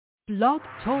Blog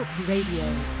Talk Radio.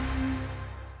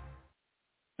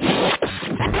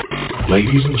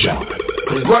 Ladies and gentlemen,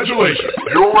 congratulations.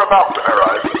 You're about to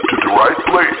arrive to the right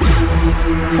place.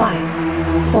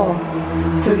 5,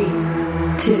 4, 3, 2,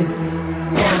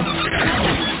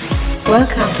 1.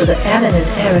 Welcome to the Alan and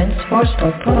Aaron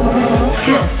Sportsbook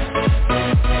Podcast.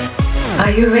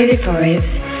 Are you ready for it?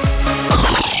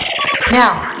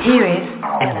 Now, here is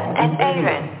Alan and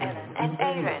Aaron.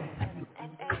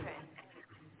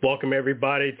 Welcome,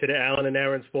 everybody, to the Alan and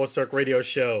Aaron Sports Talk Radio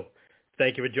Show.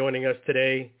 Thank you for joining us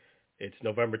today. It's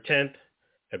November 10th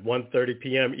at 1:30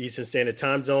 p.m. Eastern Standard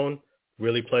Time Zone.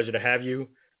 Really pleasure to have you.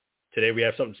 Today we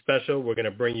have something special. We're going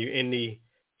to bring you in the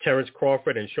Terence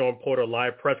Crawford and Shawn Porter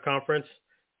live press conference.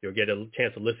 You'll get a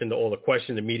chance to listen to all the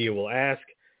questions the media will ask.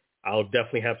 I'll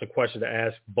definitely have some questions to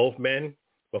ask both men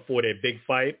before their big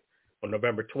fight on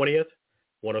November 20th. I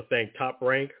want to thank Top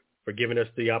Rank for giving us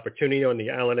the opportunity on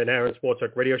the Alan and Aaron Sports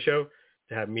Talk Radio Show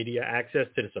to have media access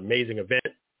to this amazing event.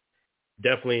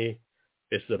 Definitely,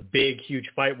 this is a big, huge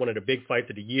fight, one of the big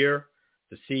fights of the year,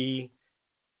 to see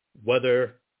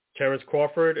whether Terence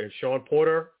Crawford and Shawn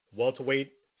Porter,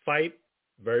 welterweight fight.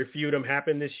 Very few of them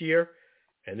happen this year,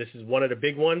 and this is one of the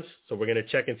big ones. So we're going to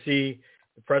check and see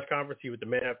the press conference, see what the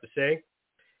men have to say.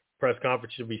 Press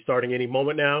conference should be starting any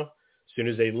moment now. As soon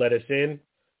as they let us in,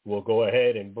 we'll go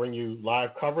ahead and bring you live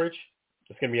coverage.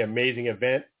 It's going to be an amazing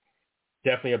event.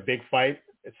 Definitely a big fight.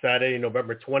 It's Saturday,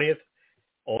 November 20th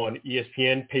on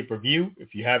ESPN pay-per-view.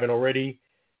 If you haven't already,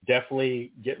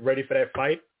 definitely get ready for that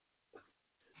fight.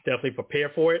 Definitely prepare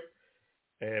for it.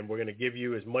 And we're going to give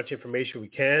you as much information we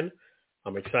can.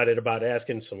 I'm excited about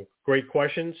asking some great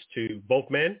questions to both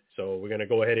men. So we're going to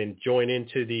go ahead and join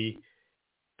into the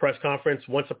press conference.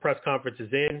 Once the press conference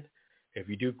is in, if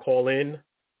you do call in,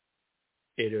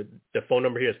 the phone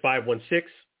number here is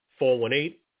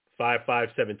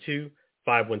 516-418-5572,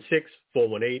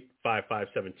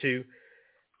 516-418-5572.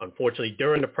 Unfortunately,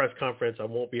 during the press conference, I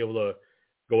won't be able to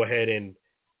go ahead and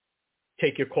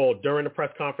take your call during the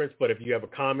press conference, but if you have a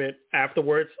comment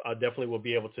afterwards, I definitely will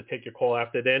be able to take your call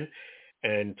after then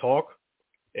and talk.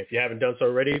 If you haven't done so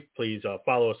already, please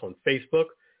follow us on Facebook,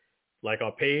 like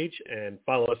our page, and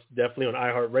follow us definitely on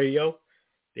iHeartRadio.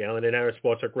 The Alan and Aaron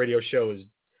Sports Talk Radio Show is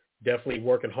definitely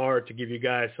working hard to give you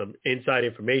guys some inside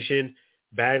information,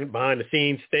 behind the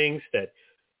scenes things that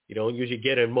you don't usually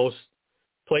get in most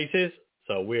places.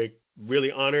 So we're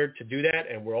really honored to do that,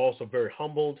 and we're also very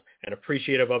humbled and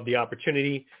appreciative of the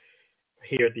opportunity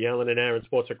here at the Alan and Aaron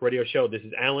Sports Talk Radio Show. This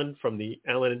is Alan from the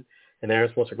Alan and Aaron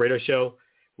Sports Talk Radio Show.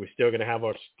 We're still going to have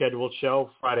our scheduled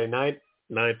show Friday night,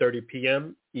 9:30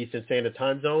 p.m. Eastern Standard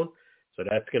Time Zone. So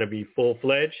that's going to be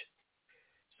full-fledged.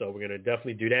 So we're going to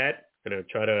definitely do that. Going to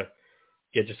try to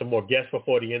get you some more guests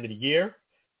before the end of the year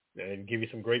and give you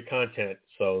some great content.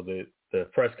 So the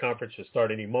press conference should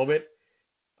start any moment.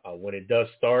 When it does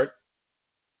start,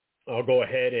 I'll go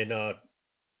ahead and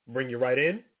bring you right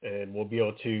in, and we'll be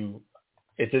able to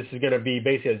 – this is going to be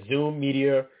basically a Zoom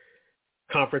media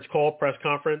conference call, press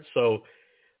conference. So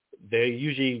they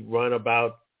usually run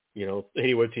about,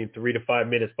 anywhere between 3 to 5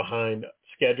 minutes behind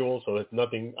schedule. So it's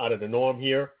nothing out of the norm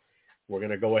here. We're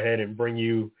going to go ahead and bring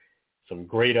you some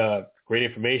great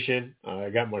information.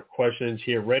 I got my questions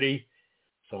here ready,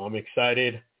 so I'm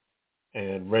excited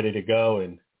and ready to go.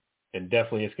 And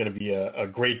definitely it's going to be a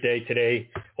great day today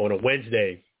on a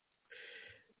Wednesday.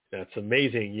 That's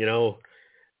amazing.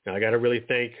 I got to really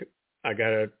thank,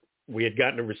 we had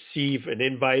gotten to receive an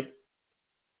invite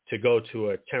to go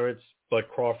to a Terence Bud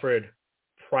Crawford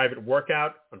private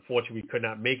workout. Unfortunately, we could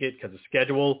not make it because of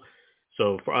schedule.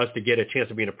 So for us to get a chance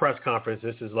to be in a press conference,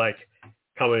 this is like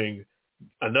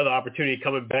another opportunity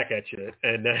coming back at you.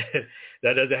 And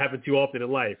that doesn't happen too often in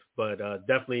life, but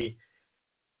definitely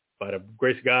by the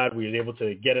grace of God, we were able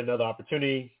to get another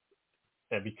opportunity.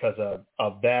 And because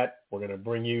of that, we're going to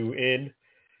bring you in.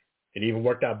 It even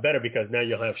worked out better because now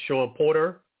you'll have Shawn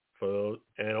Porter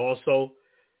and also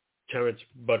Terence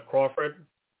Bud Crawford.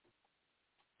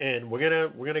 And we're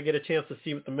gonna get a chance to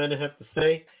see what the men have to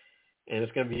say. And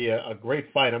it's going to be a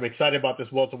great fight. I'm excited about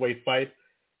this welterweight fight.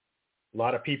 A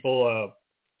lot of people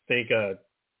think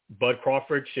Bud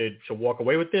Crawford should walk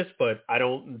away with this, but I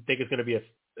don't think it's going to be a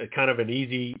kind of an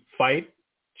easy fight.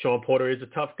 Shawn Porter is a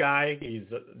tough guy. He's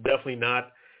definitely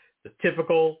not the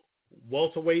typical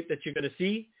welterweight that you're going to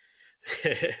see.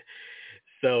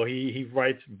 So he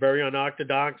fights very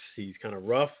unorthodox. He's kind of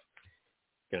rough.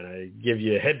 Gonna give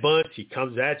you a headbutt. He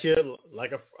comes at you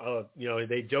like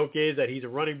they joke is that he's a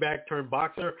running back turned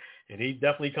boxer, and he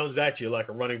definitely comes at you like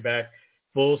a running back,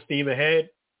 full steam ahead.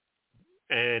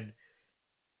 And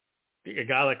a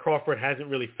guy like Crawford hasn't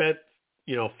really faced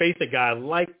a guy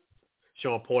like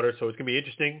Shawn Porter. So it's going to be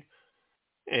interesting.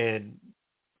 And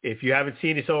if you haven't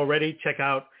seen this already, check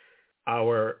out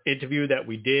our interview that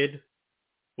we did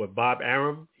with Bob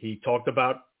Arum. He talked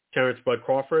about Terence Bud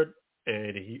Crawford.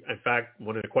 And in fact,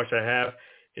 one of the questions I have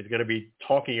is going to be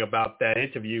talking about that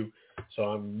interview. So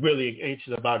I'm really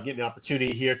anxious about getting the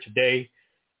opportunity here today.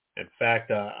 In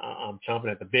fact, I'm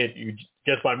chomping at the bit.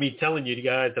 Just by me telling you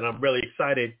guys that I'm really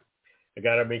excited, I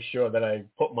got to make sure that I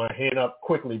put my hand up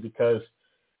quickly because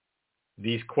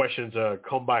these questions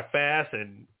come by fast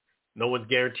and no one's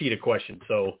guaranteed a question.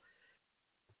 So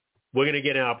we're going to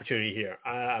get an opportunity here.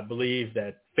 I believe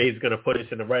that Faye's going to put us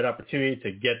in the right opportunity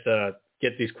to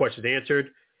get these questions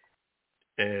answered.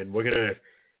 And we're going to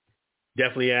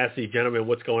definitely ask these gentlemen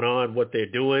what's going on, what they're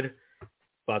doing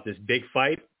about this big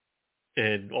fight.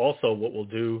 And also what we'll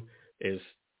do is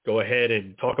go ahead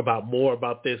and talk about more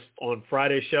about this on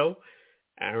Friday's show.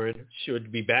 Aaron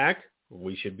should be back.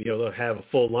 We should be able to have a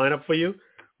full lineup for you.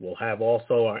 We'll have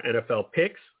also our NFL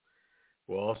picks.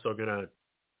 We're also going to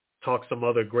talk some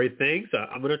other great things.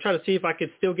 I'm going to try to see if I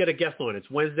can still get a guest on. It's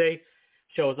Wednesday.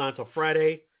 Show is not until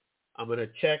Friday. I'm going to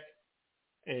check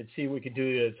and see what we can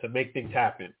do to make things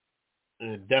happen.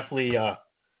 And definitely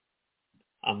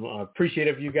I'm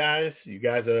appreciative of you guys. You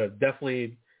guys are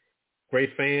definitely great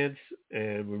fans,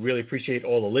 and we really appreciate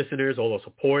all the listeners, all the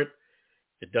support.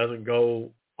 It doesn't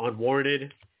go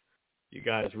unwarranted. You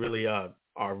guys really are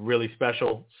really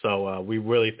special. So we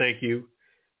really thank you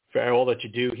for all that you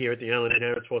do here at the Alan and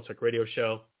Aaron Sports Talk Radio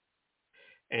Show.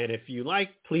 And if you like,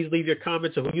 please leave your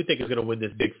comments on who you think is going to win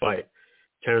this big fight.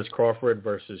 Terence Crawford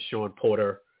versus Shawn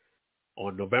Porter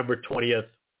on November 20th,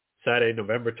 Saturday,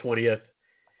 November 20th.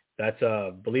 That's,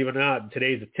 believe it or not,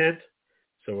 today's the 10th,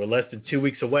 so we're less than 2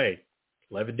 weeks away,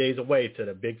 11 days away to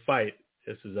the big fight.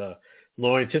 This is a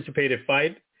long-anticipated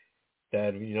fight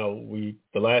that, you know,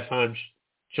 the last time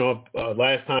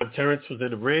Terence was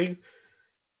in the ring,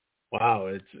 wow,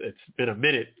 it's been a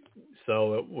minute.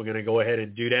 So we're going to go ahead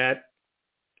and do that,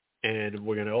 and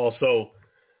we're going to also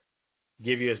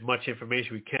give you as much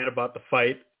information we can about the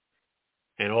fight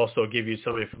and also give you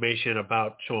some information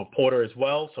about Shawn Porter as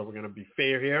well. So we're going to be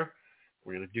fair here.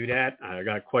 We're going to do that. I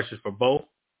got questions for both.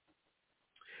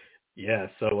 Yeah,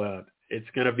 so it's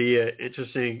going to be an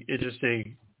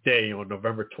interesting day on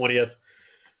November 20th,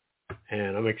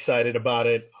 and I'm excited about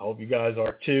it. I hope you guys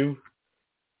are too.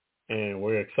 And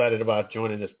we're excited about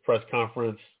joining this press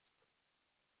conference.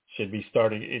 Should be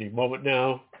starting any moment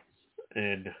now.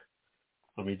 And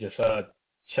let me just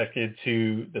check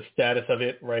into the status of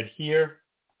it right here.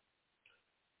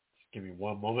 Just give me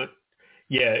one moment.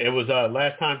 Yeah, it was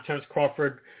last time Terence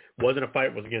Crawford was in a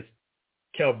fight was against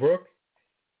Kell Brook.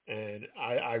 And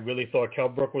I really thought Kell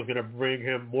Brook was going to bring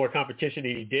him more competition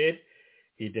than he did.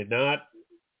 He did not.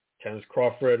 Terence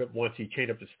Crawford, once he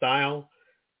changed up the style,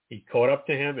 he caught up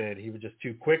to him, and he was just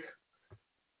too quick.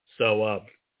 So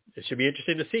it should be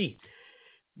interesting to see.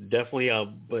 Definitely.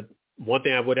 But one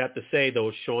thing I would have to say,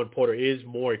 though, Shawn Porter is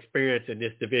more experienced in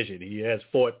this division. He has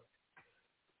fought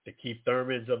the Keith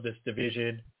Thurmans of this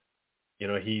division. You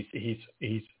know, he's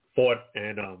fought,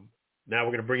 and now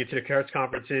we're going to bring it to the Terence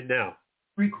Conference in now.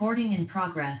 Recording in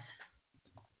progress.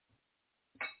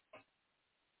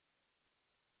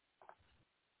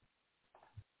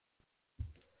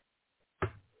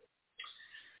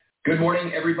 Good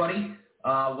morning, everybody.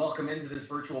 Welcome into this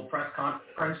virtual press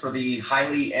conference for the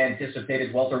highly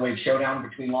anticipated welterweight showdown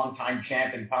between longtime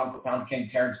champ and pound-for-pound king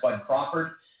Terence Bud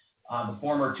Crawford, the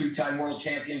former two-time world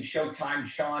champion Showtime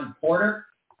Shawn Porter.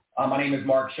 My name is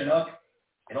Mark Chinook.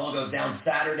 It all goes down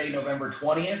Saturday, November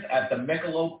 20th at the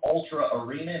Michelob Ultra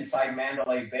Arena inside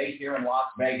Mandalay Bay here in Las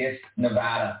Vegas,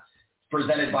 Nevada.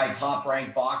 Presented by Top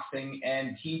Rank Boxing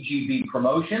and TGB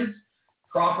Promotions.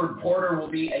 Crawford Porter will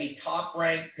be a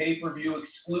top-ranked pay-per-view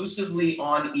exclusively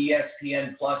on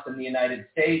ESPN Plus in the United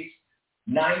States,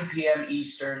 9 p.m.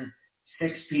 Eastern,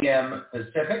 6 p.m.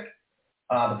 Pacific.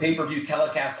 The pay-per-view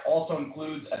telecast also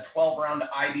includes a 12-round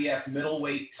IBF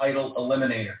middleweight title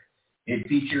eliminator. It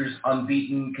features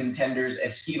unbeaten contenders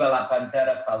Esquiva La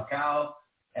Pantera Falcao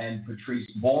and Patrice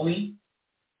Volny.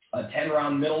 A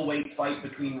 10-round middleweight fight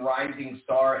between rising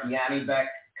star Yanibek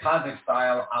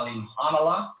Kazakh-style Ali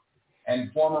Hanala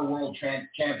and former world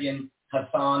champion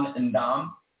Hassan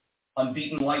Ndam.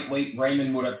 Unbeaten lightweight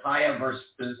Raymond Murataya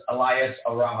versus Elias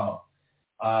Araujo.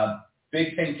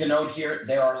 Big thing to note here,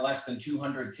 there are less than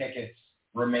 200 tickets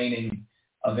remaining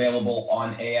available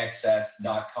on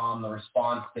AXS.com. The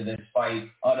response to this fight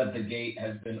out of the gate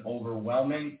has been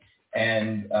overwhelming,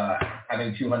 and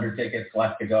having 200 tickets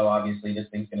left to go, obviously this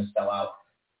thing's going to sell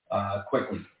out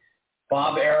quickly.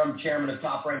 Bob Arum, chairman of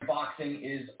Top Rank Boxing,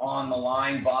 is on the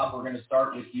line. Bob, we're going to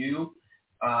start with you.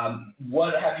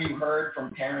 What have you heard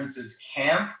from Terence's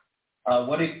camp?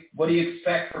 What do you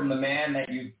expect from the man that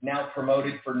you've now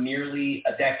promoted for nearly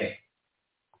a decade?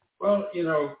 Well,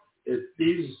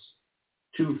 these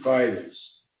two fighters,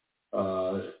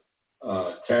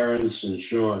 Terence and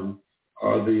Shawn,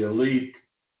 are the elite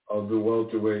of the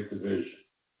welterweight division.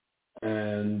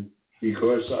 And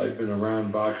because I've been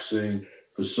around boxing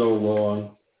for so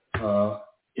long,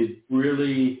 it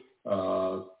really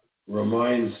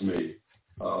reminds me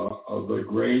of the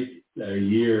great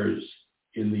years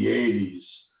in the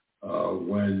 80s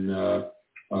when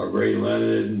Ray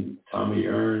Leonard and Tommy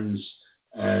Earns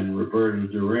and Roberto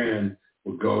Duran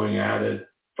were going at it,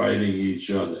 fighting each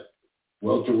other.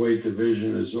 Welterweight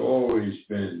division has always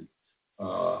been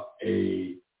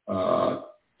a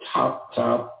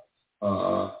top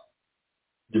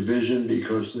division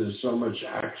because there's so much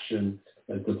action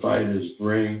that the fighters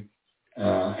bring.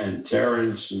 And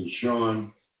Terence and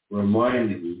Shawn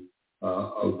remind me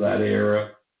of that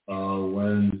era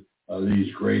when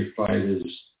these great fighters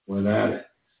went at it.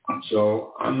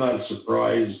 So I'm not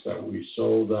surprised that we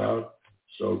sold out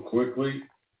so quickly.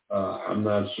 I'm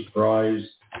not surprised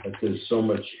that there's so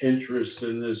much interest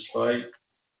in this fight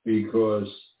because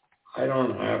I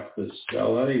don't have to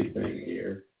sell anything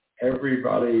here.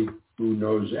 Everybody who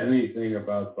knows anything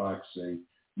about boxing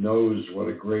knows what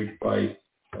a great fight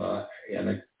and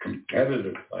a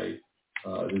competitive fight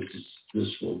this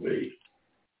will be.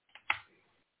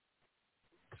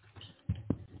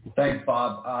 Thanks,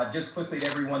 Bob. Just quickly to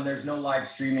everyone, there's no live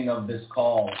streaming of this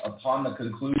call. Upon the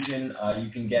conclusion, you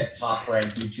can get Top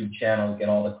Rank YouTube channel, get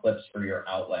all the clips for your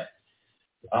outlet.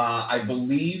 I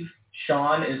believe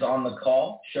Shawn is on the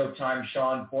call. Showtime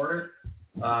Shawn Porter.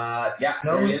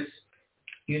 There he is.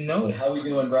 You know it. How we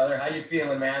doing, brother? How you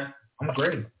feeling, man? I'm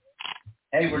great.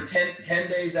 Hey, we're 10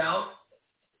 days out.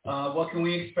 What can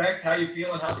we expect? How you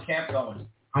feeling? How's camp going?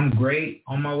 I'm great.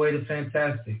 On my way to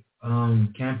fantastic.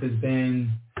 Camp has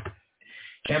been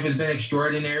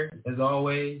extraordinary as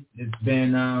always. It's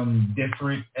been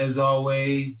different as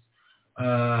always.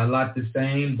 A lot the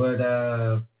same,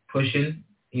 but pushing,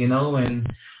 and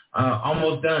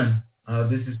almost done.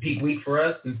 This is peak week for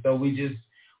us, and so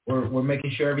we're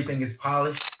making sure everything is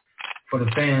polished for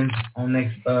the fans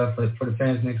for the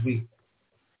fans next week.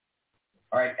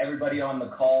 All right, everybody on the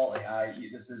call,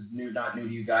 this is not new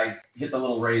to you guys. Hit the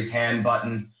little raise hand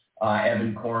button.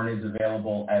 Evan Korn is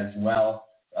available as well.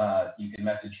 You can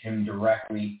message him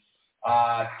directly.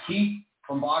 Keith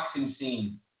from Boxing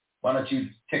Scene, why don't you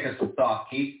kick us off,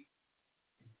 Keith?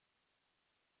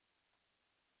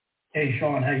 Hey,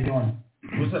 Shawn, how you doing?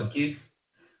 What's up, Keith?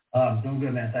 Doing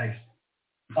good, man. Thanks.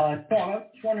 Shawn, I was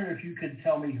wondering if you could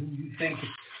tell me who you think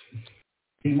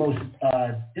the most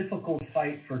difficult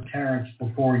fight for Terence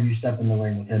before you step in the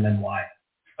ring with him and why.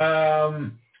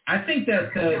 I think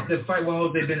that the fight with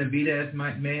Jose Benavidez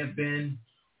may have been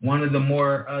one of the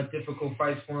more difficult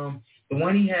fights for him. The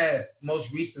one he had most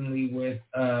recently with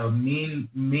Mean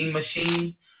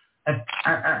Machine,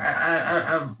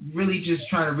 I'm really just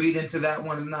trying to read into that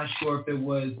one. I'm not sure if it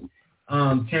was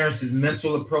Terence's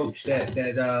mental approach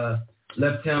that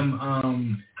left him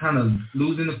kind of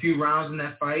losing a few rounds in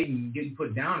that fight and getting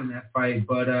put down in that fight.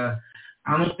 But I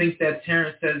don't think that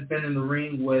Terence has been in the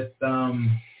ring with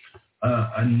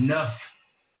enough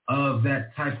of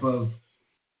that type of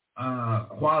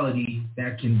quality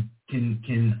that can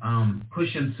push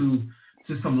him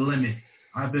to some limit.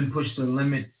 I've been pushed to the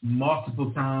limit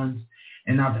multiple times,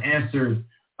 and I've answered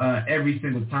every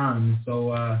single time.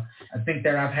 So I think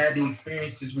that I've had the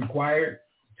experiences required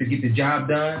to get the job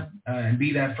done and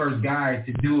be that first guy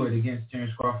to do it against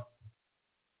Terence Crawford.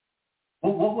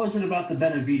 What was it about the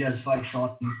Benavidez fight,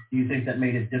 Shawn, do you think that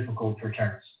made it difficult for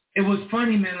Terence? It was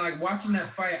funny, man. Like, watching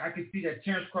that fight, I could see that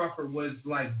Terence Crawford was,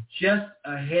 like, just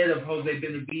ahead of Jose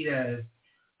Benavidez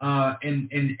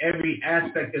in every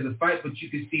aspect of the fight. But you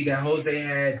could see that Jose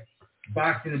had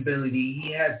boxing ability.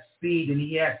 He had speed, and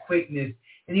he had quickness.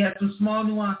 And he had some small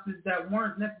nuances that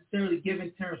weren't necessarily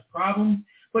giving Terence problems,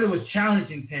 but it was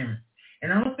challenging Terence.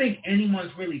 And I don't think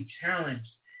anyone's really challenged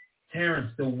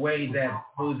Terence the way that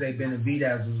Jose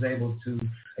Benavidez was able to.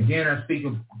 Again, I speak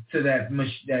to that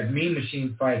Mean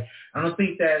Machine fight. I don't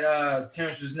think that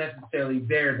Terence was necessarily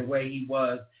there the way he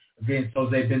was against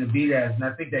Jose Benavidez. And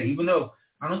I think that even though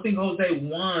I don't think Jose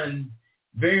won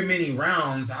very many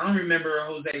rounds, I don't remember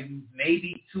Jose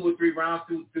maybe 2 or 3 rounds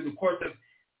through the course of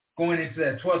going into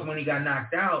that 12th when he got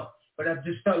knocked out. But I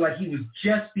just felt like he was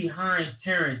just behind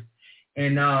Terence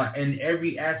in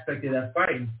every aspect of that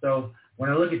fight. And so when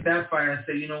I look at that fight, I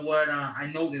say, you know what? I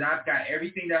know that I've got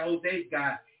everything that Jose's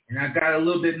got, and I've got a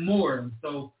little bit more. And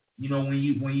so,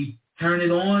 when you turn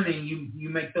it on and you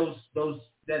make those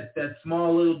that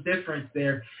small little difference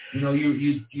there. You know,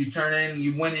 you turn in,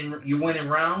 you winning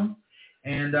rounds,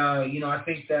 and you know, I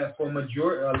think that for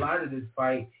a lot of this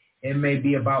fight, it may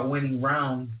be about winning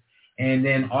rounds, and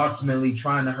then ultimately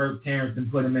trying to hurt Terence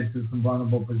and put him into some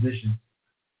vulnerable positions.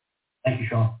 Thank you,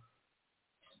 Shawn.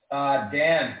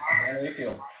 Dan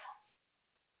Rayfield.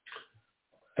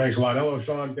 Thanks a lot. Hello,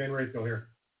 Shawn. Dan Rayfield here.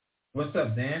 What's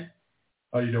up, Dan?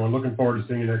 How you doing? Looking forward to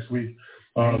seeing you next week.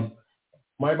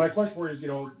 My question for you is, you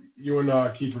know, you and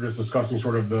Keith were just discussing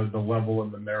sort of the level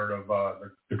and the merit of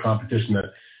the competition that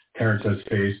Terence has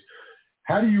faced.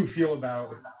 How do you feel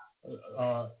about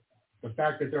the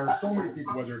fact that there are so many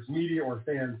people, whether it's media or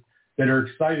fans, that are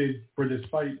excited for this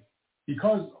fight?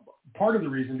 Because part of the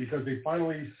reason, because they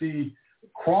finally see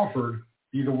Crawford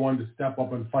be the one to step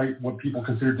up and fight what people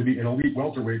consider to be an elite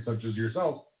welterweight such as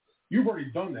yourself. You've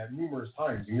already done that numerous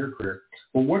times in your career.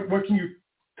 But what can you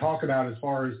talk about as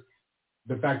far as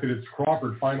the fact that it's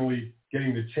Crawford finally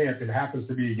getting the chance, it happens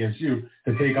to be against you,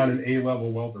 to take on an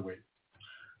A-level welterweight?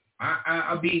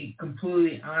 I'll be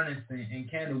completely honest and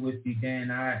candid with you,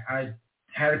 Dan. I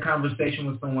had a conversation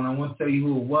with someone. I won't tell you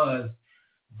who it was,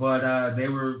 but they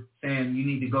were saying you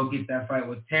need to go get that fight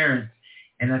with Terence.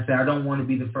 And I said, I don't want to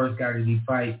be the first guy to do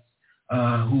fights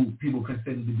who people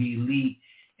consider to be elite.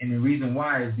 And the reason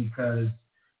why is because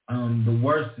the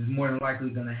worst is more than likely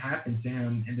going to happen to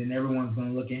him, and then everyone's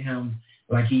going to look at him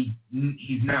like he's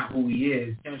not who he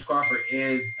is. Terence Crawford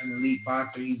is an elite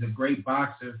boxer. He's a great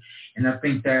boxer. And I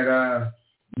think that,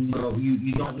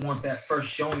 you don't want that first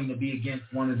showing to be against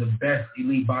one of the best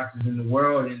elite boxers in the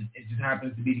world, and it just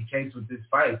happens to be the case with this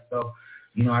fight. So,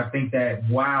 you know, I think that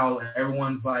while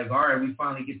everyone's like, all right, we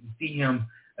finally get to see him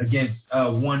against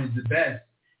one of the best,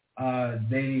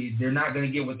 they're not going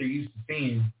to get what they're used to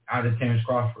seeing out of Terence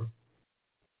Crawford.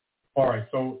 All right,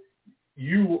 so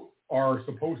you are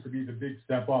supposed to be the big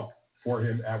step up for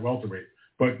him at welterweight,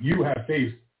 but you have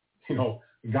faced, you know,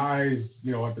 guys,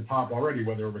 you know, at the top already,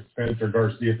 whether it was Spencer,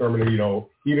 Garcia, Thurman, you know,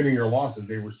 even in your losses,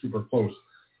 they were super close.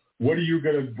 What are you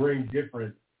going to bring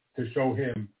different to show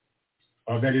him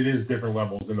that it is different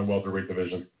levels in the welterweight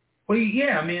division? Well,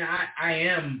 yeah, I mean, I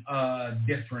am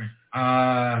different.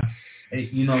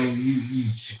 You know, you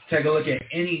take a look at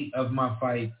any of my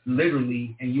fights,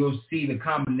 literally, and you'll see the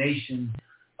combination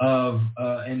of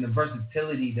and the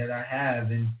versatility that I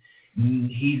have, and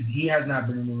he has not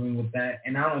been in the ring with that,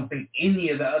 and I don't think any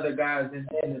of the other guys in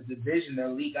the division, the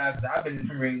elite guys that I've been in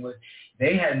the ring with,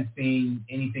 they hadn't seen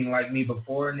anything like me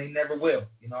before, and they never will.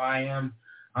 You know, I'm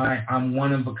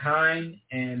one of a kind,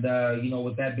 and you know,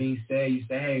 with that being said, you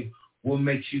say, hey, what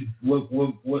makes you?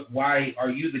 Why are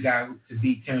you the guy to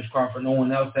beat Terence Crawford? No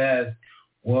one else has.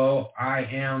 Well, I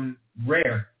am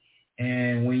rare,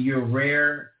 and when you're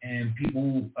rare, and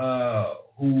people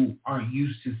who aren't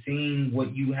used to seeing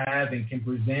what you have and can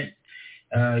present,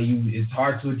 it's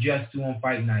hard to adjust to on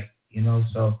fight night. You know,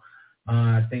 so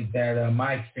I think that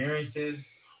my experiences,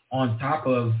 on top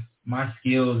of my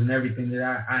skills and everything that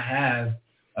I have,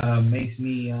 makes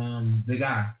me the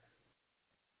guy.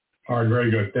 All right, very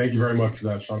good. Thank you very much for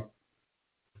that, Shawn.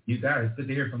 You got it. Good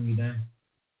to hear from you, Dan.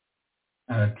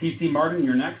 TC Martin,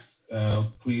 you're next.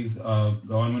 Please go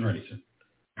on when ready, sir.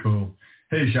 Cool.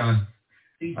 Hey, Shawn.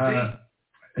 TC.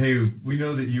 Hey, we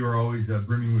know that you are always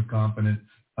brimming with confidence.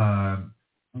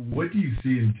 What do you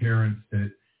see in Terence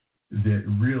that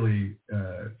really,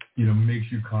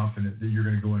 makes you confident that you're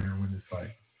going to go in there and win this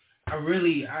fight? I'm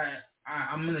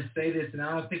going to say this, and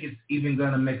I don't think it's even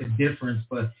going to make a difference,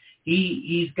 but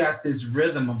he's got this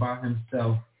rhythm about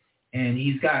himself, and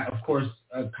he's got, of course,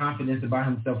 confidence about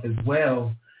himself as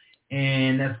well,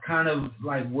 and that's kind of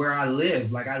like where I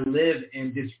live. Like, I live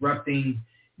in disrupting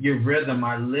your rhythm.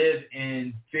 I live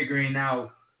in figuring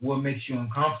out what makes you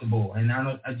uncomfortable, and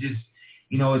it's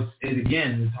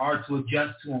hard to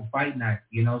adjust to on fight night,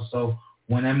 you know. So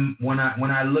when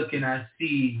I look and I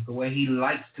see the way he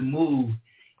likes to move,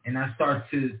 and I start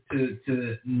to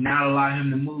not allow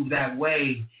him to move that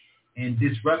way and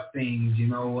disrupt things, you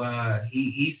know,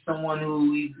 he's someone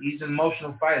he's an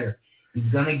emotional fighter. He's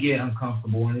going to get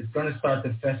uncomfortable, and it's going to start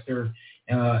to fester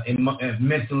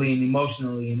mentally and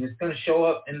emotionally, and it's going to show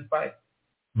up in the fight.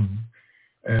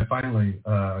 Mm-hmm. And finally,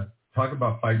 talk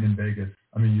about fighting in Vegas.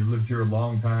 I mean, you lived here a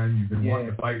long time. You've been wanting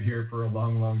to fight here for a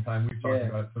long, long time. We've talked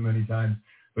about it so many times.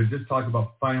 But just talk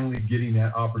about finally getting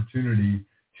that opportunity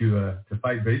to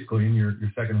fight basically in your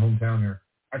second hometown here.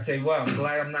 I tell you what, I'm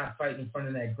glad I'm not fighting in front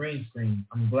of that green screen.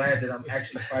 I'm glad that I'm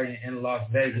actually fighting in Las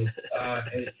Vegas.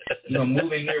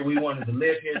 Moving here, we wanted to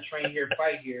live here, train here,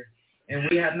 fight here, and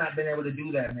we have not been able to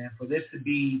do that, man. For this to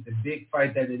be the big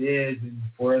fight that it is, and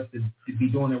for us to be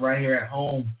doing it right here at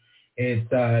home,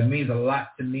 It means a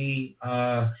lot to me.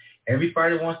 Every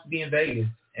fighter wants to be in Vegas,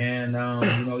 and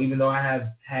even though I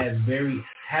haven't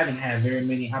had very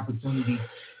many opportunities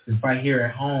to fight here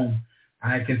at home,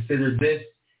 I consider this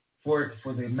for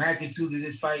the magnitude of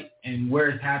this fight and where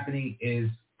it's happening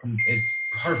it's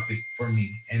perfect for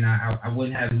me, and I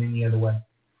wouldn't have it any other way.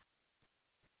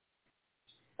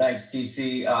 Thanks,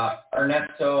 TC.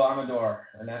 Ernesto Amador.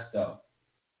 Ernesto.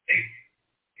 Hey,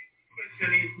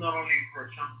 question is not only for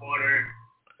Shawn Porter,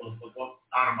 but for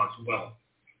Adam as well.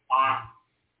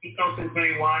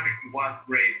 2021, it was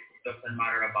great. It doesn't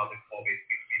matter about the COVID.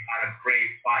 We had a great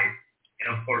fight,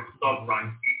 and of course, Top Rank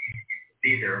is the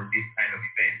leader of this kind of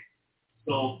event.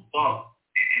 So, Bob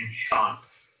and Shawn,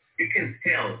 you can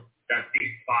tell that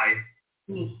this fight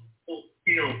will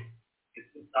still the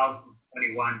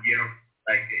 2021 year,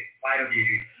 like the fight of the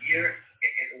year,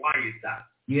 and why is that?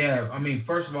 Yeah, I mean,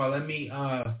 first of all, let me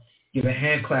give a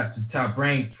hand clap to Top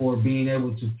Rank for being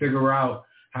able to figure out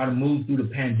how to move through the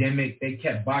pandemic. They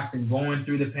kept boxing going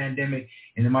through the pandemic,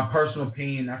 and in my personal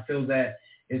opinion, I feel that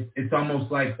it's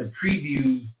almost like the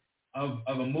preview of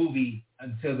a movie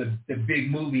until the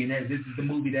big movie, and this is the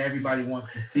movie that everybody wants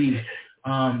to see.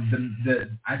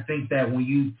 I think that when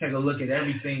you take a look at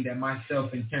everything that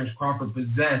myself and Terence Crawford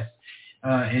possess,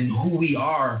 and who we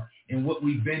are and what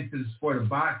we've been to the sport of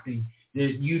boxing,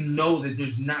 that you know that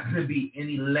there's not going to be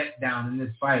any letdown in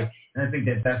this fight. And I think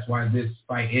that that's why this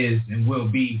fight is and will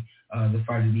be the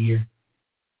fight of the year.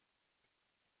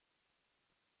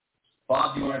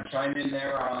 Bob, do you want to chime in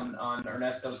there on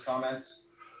Ernesto's comments?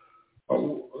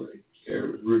 Oh,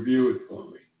 review it for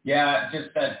me. Yeah,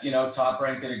 just that, Top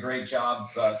Rank did a great job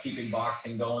keeping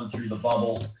boxing going through the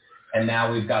bubble. And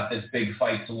now we've got this big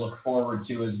fight to look forward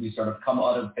to as we sort of come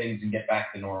out of things and get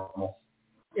back to normal.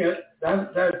 Yeah,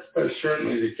 that's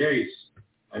certainly the case.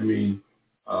 I mean,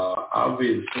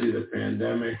 obviously the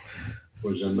pandemic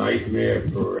was a nightmare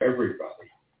for everybody,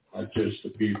 not just the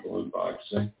people in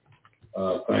boxing.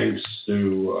 Thanks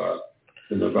to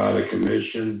the Nevada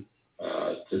Commission,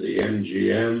 to the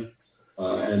MGM,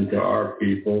 and to our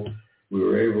people, we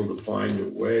were able to find a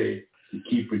way to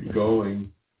keep it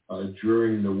going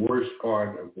during the worst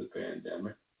part of the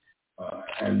pandemic.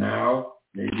 And now,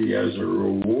 maybe as a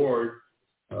reward,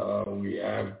 we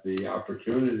have the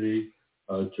opportunity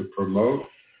to promote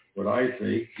what I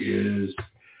think is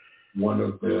one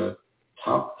of the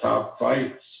top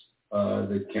fights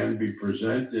that can be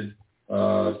presented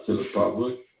to the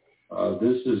public.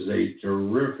 This is a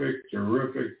terrific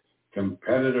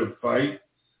competitive fight.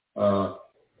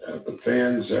 The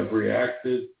fans have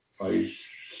reacted by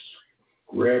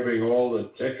grabbing all the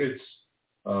tickets.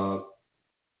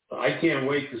 I can't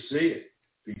wait to see it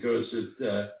because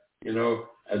it,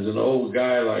 as an old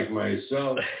guy like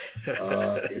myself,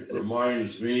 it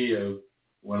reminds me of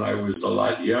when I was a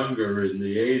lot younger in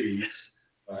the 80s.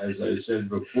 As I said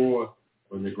before,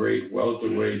 when the great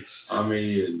welterweights,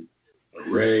 Tommy and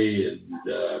Ray and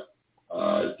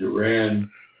Duran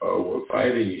were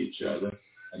fighting each other,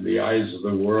 and the eyes of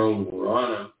the world were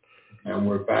on them. And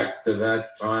we're back to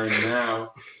that time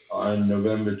now on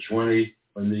November 20,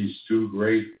 when these two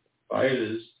great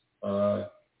fighters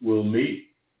will meet.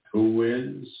 Who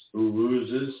wins, who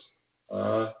loses,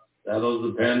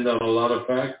 that'll depend on a lot of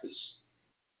factors.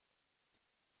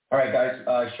 All right,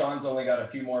 guys. Shawn's only got a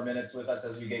few more minutes with us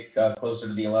as we get closer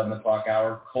to the 11 o'clock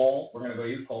hour. Cole, we're going to go to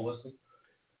you. Cole Wisley.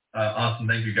 Awesome.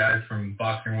 Thank you, guys, from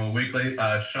Boxing World Weekly.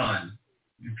 Shawn,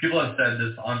 people have said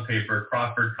this on paper.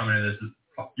 Crawford coming to this,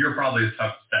 you're probably a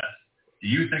tough test. Do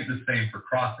you think the same for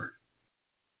Crawford?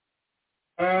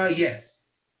 Yes.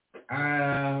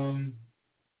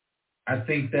 I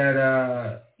think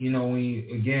that,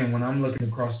 when I'm looking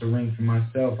across the ring for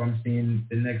myself, I'm seeing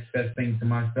the next best thing to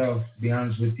myself, to be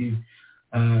honest with you,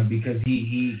 because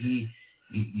you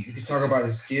can talk about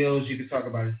his skills, you can talk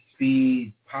about his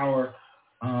speed, power,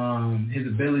 his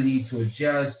ability to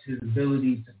adjust, his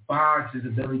ability to box, his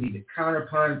ability to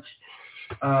counterpunch,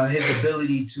 his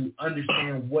ability to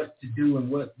understand what to do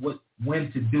and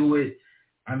when to do it.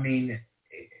 I mean,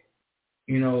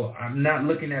 I'm not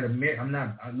looking at a mirror. I'm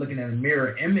not looking at a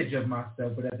mirror image of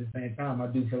myself, but at the same time, I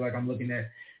do feel like I'm looking at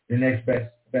the next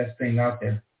best thing out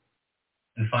there.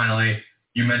 And finally,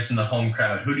 you mentioned the home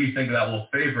crowd. Who do you think that will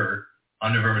favor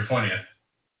on November 20th?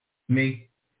 Me.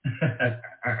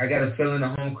 I got a feeling the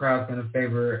home crowd's going to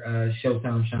favor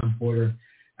Showtime Shawn Porter.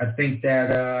 I think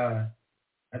that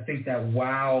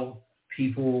while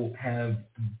people have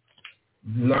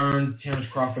learned Terence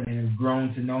Crawford and have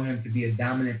grown to know him to be a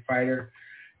dominant fighter,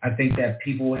 I think that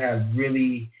people have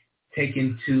really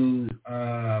taken to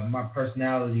my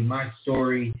personality, my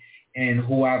story, and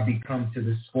who I've become to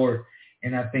the sport.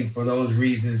 And I think for those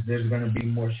reasons, there's going to be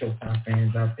more Showtime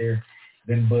fans out there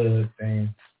than Bud fans.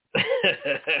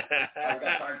 I've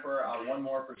got time for one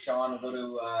more for Shawn. We'll go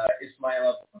to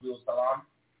Ismail Abdul Salam.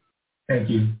 Thank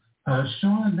you.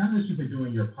 Shawn, now that you've been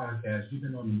doing your podcast, you've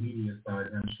been on the media side,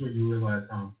 and I'm sure you realize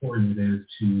how important it is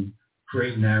to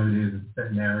create narratives and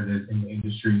set narratives in the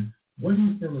industry. What do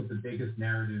you feel is the biggest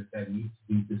narrative that needs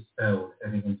to be dispelled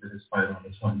heading into this fight on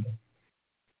this Sunday?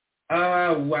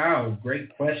 Wow,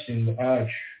 great question.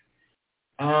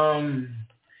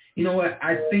 You know what?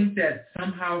 I think that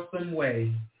somehow, some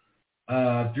way,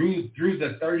 through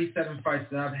the 37 fights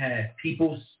that I've had,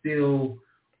 people still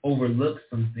overlook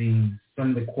some things, some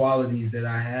of the qualities that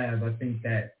I have. I think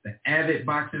that the avid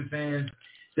boxing fans,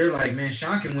 they're like, man,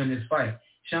 Shawn can win this fight.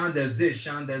 Shawn does this,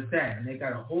 Shawn does that, and they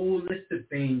got a whole list of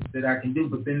things that I can do.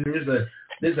 But then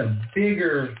there's a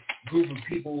bigger group of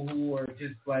people who are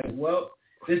just like, well,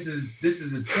 this is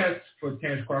a test for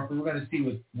Terence Crawford. We're going to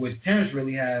see what Terence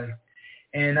really has.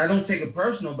 And I don't take it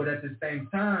personal, but at the same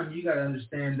time, you got to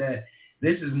understand that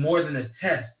this is more than a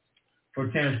test for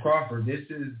Terence Crawford. This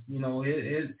is, you know,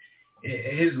 his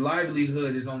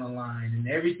livelihood is on the line, and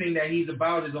everything that he's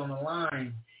about is on the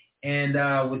line. And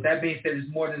with that being said, it's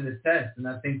more than the test. And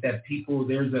I think that people,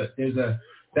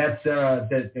 that's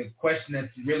the question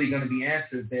that's really going to be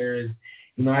answered there is,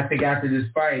 you know, I think after this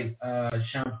fight,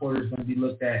 Shawn Porter is going to be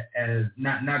looked at as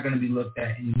not going to be looked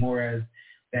at anymore as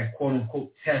that quote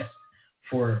unquote test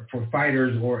for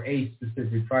fighters or a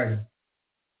specific fighter.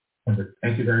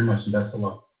 Thank you very much, and best of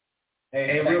luck.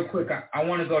 Hey, real quick, I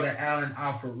want to go to Alan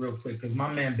Alford real quick because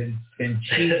my man been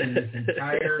cheating this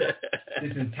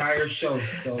entire show,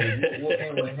 so we'll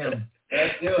end with him.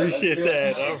 Let's do it. Appreciate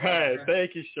that. All right,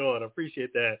 thank you, Shawn. I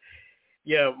appreciate that.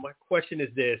 Yeah, my question is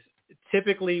this: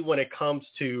 typically, when it comes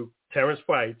to Terence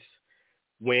fights,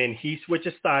 when he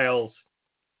switches styles,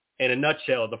 in a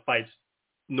nutshell, the fight's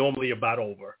normally about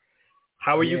over.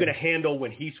 How are you going to handle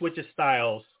when he switches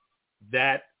styles?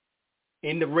 That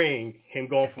in the ring, him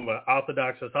going from an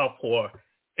orthodox to southpaw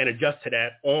and adjust to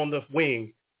that on the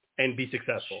wing and be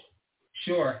successful?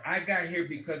 Sure. I got here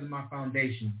because of my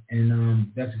foundation.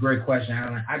 And that's a great question,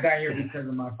 Alan. I got here because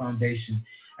of my foundation.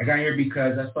 I got here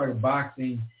because I started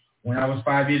boxing when I was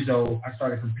 5 years old. I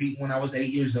started competing when I was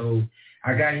 8 years old.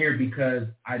 I got here because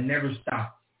I never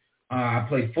stopped. I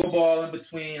played football in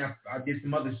between. I did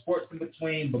some other sports in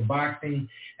between, but boxing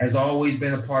has always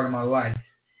been a part of my life.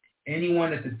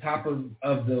 Anyone at the top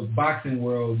of the boxing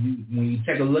world, when you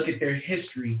take a look at their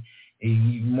history,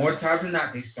 more times than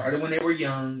not, they started when they were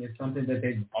young. It's something that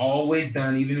they've always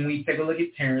done. Even when you take a look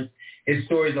at Terence, his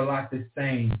story is a lot the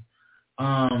same.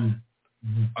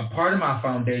 A part of my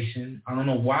foundation, I don't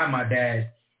know why my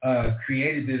dad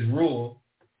created this rule,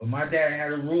 but my dad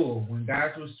had a rule. When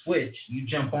guys will switch, you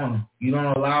jump on them. You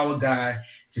don't allow a guy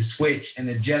to switch and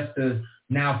adjust to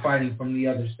now fighting from the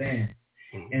other stand.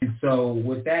 And so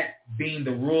with that being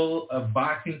the rule of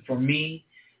boxing for me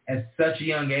at such a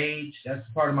young age, that's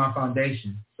part of my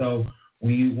foundation. So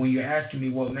when you're asking me,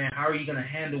 well, man, how are you going to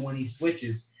handle when he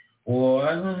switches? Well,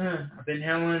 I've been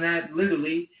handling that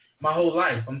literally my whole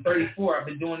life. I'm 34. I've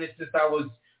been doing this since I was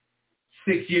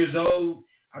 6 years old.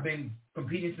 I've been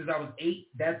competing since I was 8.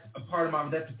 That's a part of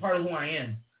who I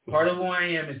am. Part of who I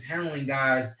am is handling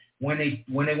guys when they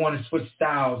want to switch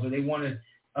styles or they want to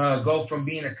go from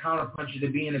being a counterpuncher to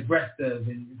being aggressive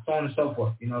and so on and so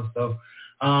forth, you know. So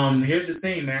here's the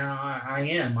thing, man.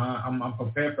 I'm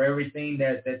prepared for everything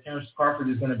that Terence Crawford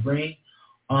is going to bring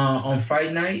on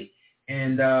fight night,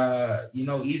 and you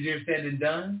know, easier said than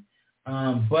done.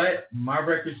 But my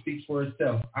record speaks for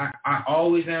itself. I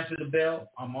always answer the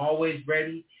bell. I'm always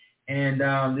ready, and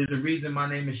there's a reason my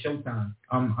name is Showtime.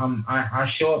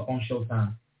 I show up on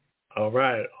Showtime. All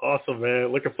right. Awesome,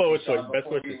 man. Looking forward to it.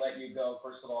 Before we let you go,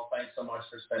 first of all, thanks so much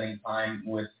for spending time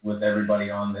with everybody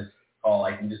on this call.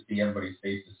 I can just see everybody's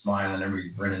faces smiling,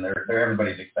 everybody's grinning.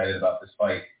 Everybody's excited about this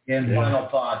fight. And final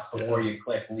thoughts before you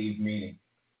click leave meeting.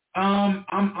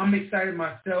 I'm excited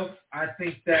myself. I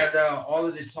think that all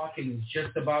of this talking is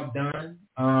just about done.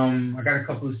 I got a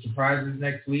couple of surprises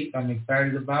next week I'm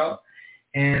excited about.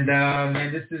 And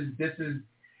man,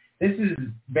 this is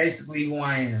basically who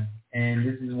I am. And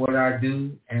this is what I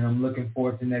do, and I'm looking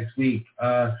forward to next week.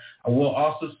 I will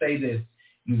also say this.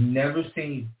 You've never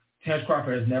seen, Terence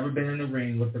Crawford has never been in the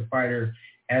ring with a fighter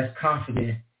as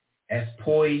confident, as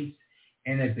poised,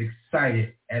 and as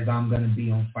excited as I'm going to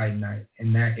be on fight night.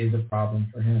 And that is a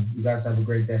problem for him. You guys have a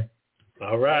great day.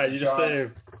 All right. You the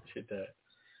same. Appreciate that.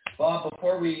 Bob,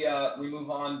 before we move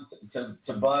on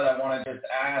to Bud, I want to just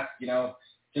ask, you know,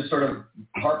 just sort of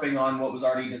harping on what was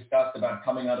already discussed about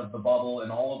coming out of the bubble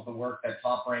and all of the work that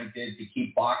Top Rank did to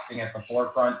keep boxing at the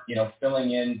forefront,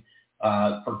 filling in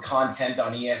for content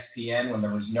on ESPN when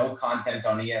there was no content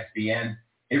on ESPN.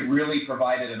 It really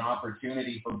provided an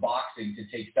opportunity for boxing to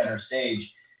take center stage.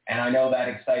 And I know that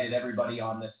excited everybody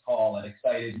on this call. It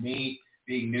excited me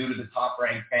being new to the Top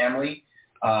Rank family.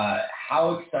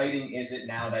 How exciting is it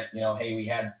now that, hey, we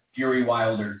had Fury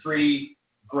Wilder 3,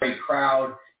 great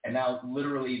crowd, and now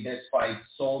literally this fight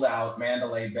sold out,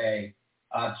 Mandalay Bay.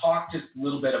 Talk just a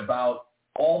little bit about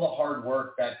all the hard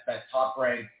work that Top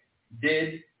Rank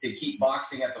did to keep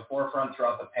boxing at the forefront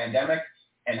throughout the pandemic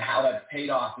and how that's paid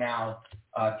off now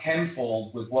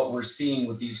tenfold with what we're seeing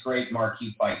with these great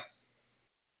marquee fights.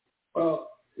 Well,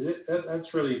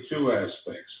 that's really two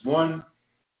aspects. One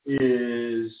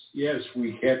is, yes,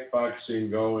 we kept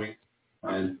boxing going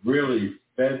and really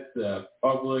fed the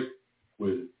public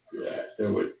with,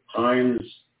 there were times,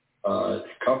 a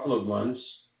couple of months,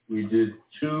 we did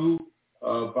 2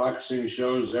 boxing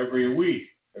shows every week,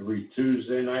 every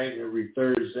Tuesday night, every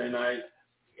Thursday night.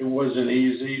 It wasn't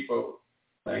easy, but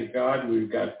thank God we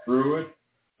got through it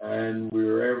and we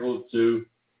were able to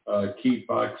keep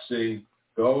boxing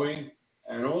going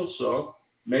and also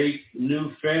make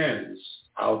new fans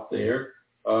out there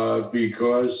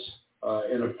because,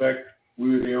 in effect,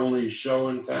 we were the only show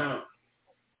in town.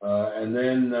 And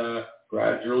then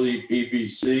gradually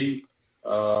PBC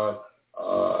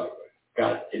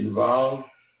got involved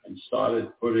and started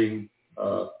putting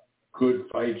good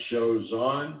fight shows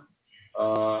on.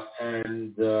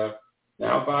 And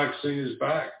now boxing is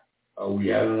back. We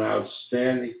had an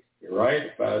outstanding, you're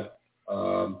right, about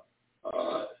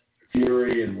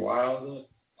Fury and Wilder.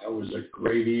 That was a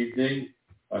great evening,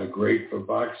 great for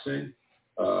boxing.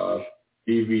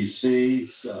 BBC's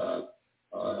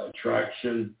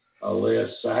attraction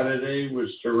last Saturday was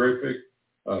terrific.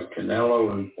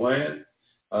 Canelo and Plant.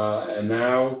 And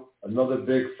now another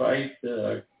big fight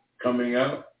coming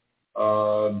up.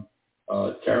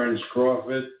 Terence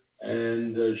Crawford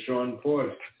and Shawn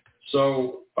Porter.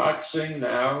 So boxing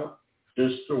now,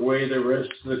 just the way the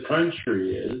rest of the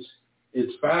country is,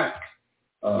 it's back.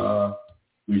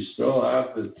 We still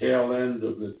have the tail end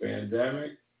of the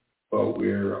pandemic, but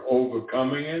we're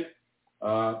overcoming it.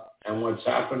 And what's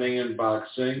happening in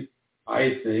boxing,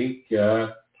 I think,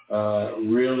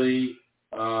 really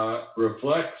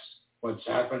reflects what's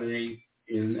happening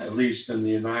at least in the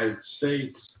United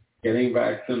States, getting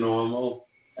back to normal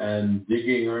and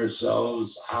digging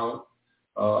ourselves out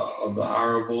of the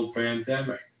horrible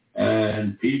pandemic.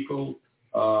 And people,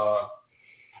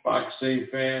 boxing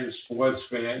fans, sports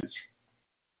fans,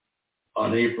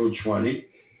 on April 20,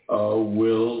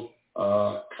 will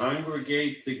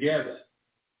congregate together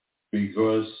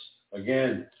because,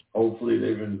 again, hopefully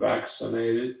they've been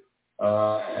vaccinated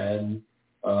and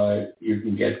you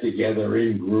can get together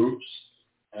in groups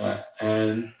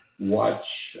and watch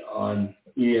on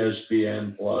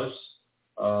ESPN Plus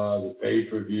the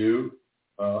pay-per-view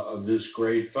of this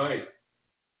great fight.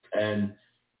 And,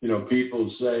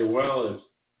 people say, well, if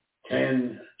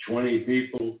 10, 20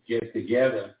 people get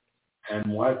together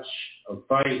and watch a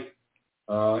fight,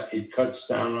 it cuts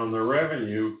down on the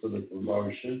revenue for the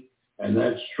promotion, and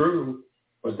that's true,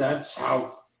 but that's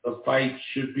how the fight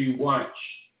should be watched.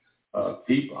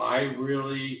 I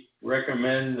really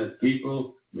recommend that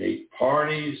people make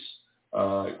parties,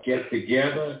 get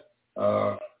together.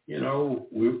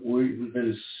 We've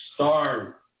been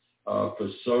starved for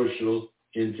social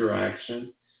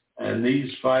interaction, and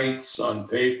these fights on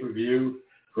pay-per-view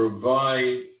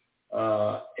provide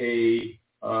a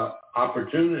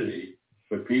opportunity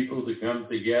for people to come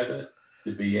together,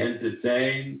 to be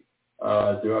entertained,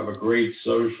 to have a great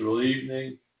social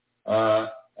evening,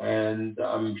 and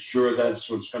I'm sure that's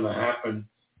what's going to happen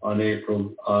on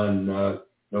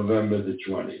November the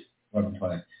 20th.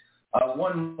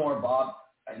 One more, Bob.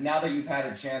 Now that you've had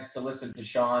a chance to listen to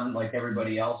Shawn like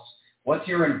everybody else, what's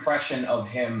your impression of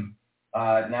him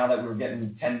now that we're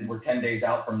 10 days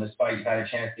out from this fight? You've had a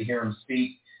chance to hear him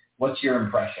speak. What's your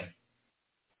impression?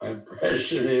 My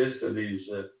impression is that he's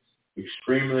an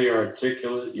extremely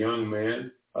articulate young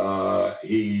man.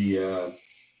 He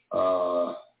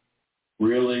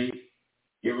really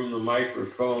give him the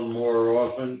microphone more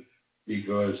often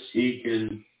because he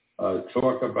can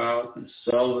talk about and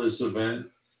sell this event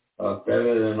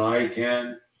better than I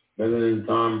can, better than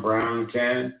Tom Brown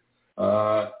can.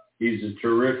 He's a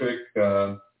terrific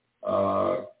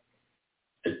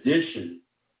addition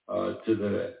to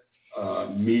the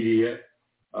media,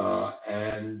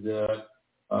 and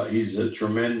he's a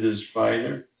tremendous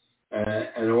fighter,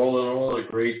 and all in all, a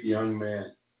great young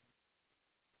man.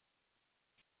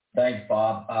 Thanks,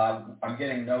 Bob. I'm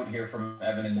getting a note here from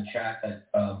Evan in the chat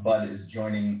that Bud is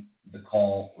joining the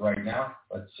call right now.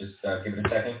 Let's just give it a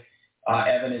second.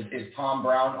 Evan, is Tom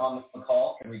Brown on the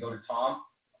call? Can we go to Tom?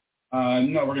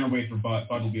 No, we're going to wait for Bud.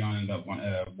 Bud will be on in about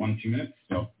 1-2 minutes.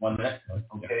 So 1 minute?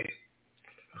 Okay.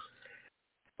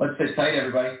 Let's sit tight,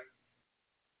 everybody.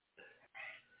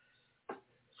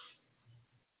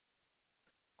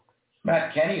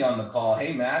 Matt Kenny on the call.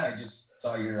 Hey, Matt, I just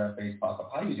saw your face pop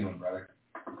up. How you doing, brother?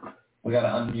 We got to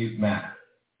unmute Matt.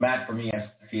 Matt from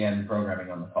ESPN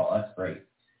Programming on the call. That's great.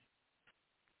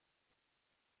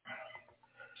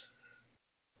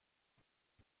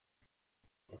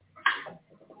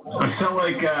 I felt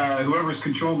like whoever's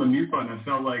controlling the mute button, I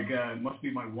felt like it must be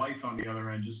my wife on the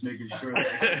other end, just making sure that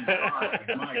I didn't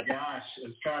talk. My gosh,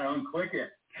 let's try to unclick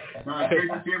it. Great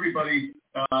to see everybody.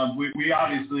 We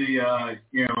obviously, on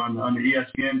the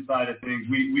ESPN side of things,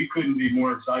 we couldn't be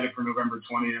more excited for November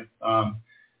 20th.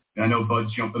 I know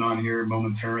Bud's jumping on here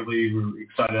momentarily. We're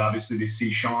excited, obviously, to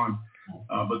see Shawn.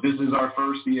 But this is our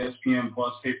first ESPN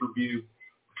Plus pay-per-view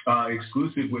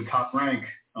exclusive with Top Rank.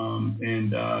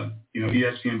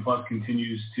 ESPN Plus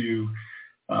continues to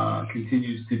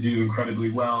do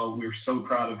incredibly well. We're so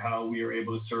proud of how we are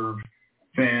able to serve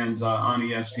fans on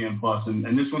ESPN Plus,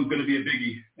 and this one's going to be a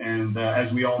biggie, and as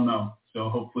we all know. So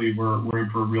hopefully we're in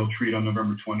for a real treat on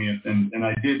November 20th. And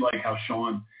I did like how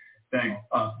Shawn thanked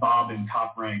Bob and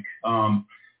Top Rank.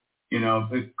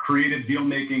 The creative deal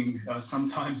making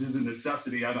sometimes is a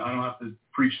necessity. I don't have to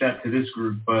preach that to this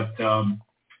group, but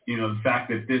the fact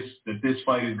that this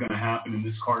fight is going to happen and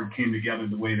this card came together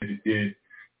the way that it did,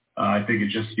 I think it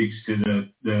just speaks to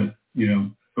the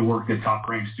work that Top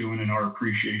Rank's doing and our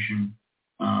appreciation,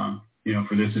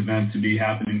 for this event to be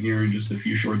happening here in just a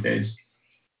few short days.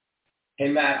 Hey,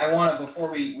 Matt, I want to,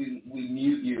 before we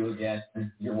mute you again,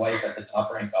 your wife at the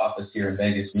Top Rank office here in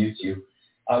Vegas mutes you.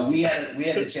 We had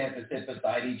a chance to sit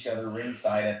beside each other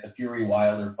ringside at the Fury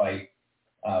Wilder fight,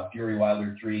 Fury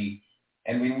Wilder 3.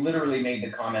 And we literally made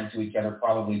the comment to each other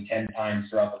probably 10 times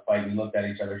throughout the fight. We looked at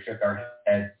each other, shook our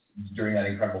heads during that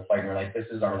incredible fight. And we're like, this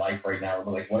is our life right now.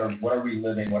 We're like, what are we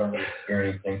living? What are we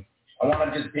experiencing? I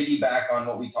want to just piggyback on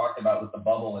what we talked about with the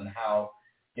bubble and how,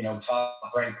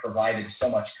 Top Rank provided so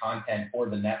much content for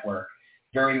the network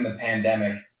during the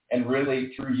pandemic and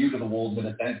really threw you to the wolves in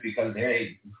a sense because,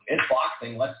 hey, it's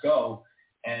boxing, let's go.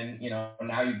 And,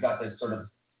 now you've got this sort of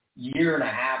year and a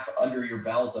half under your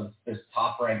belt of this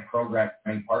Top Rank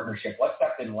programming partnership. What's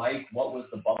that been like? What was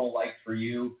the bubble like for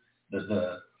you?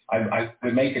 I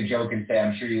would make a joke and say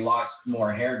I'm sure you lost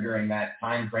more hair during that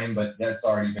time frame, but that's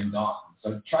already been gone.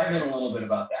 So chime in a little bit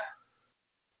about that.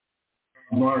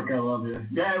 Mark, I love you.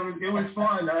 Yeah, it was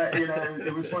fun.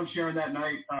 It was fun sharing that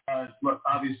night. Look,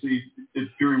 obviously,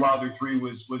 Fury Wilder 3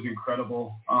 was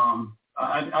incredible.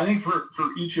 I think for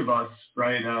each of us,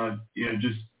 right,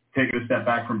 just taking a step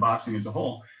back from boxing as a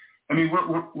whole, I mean,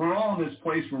 we're all in this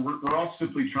place where we're all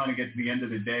simply trying to get to the end of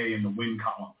the day in the win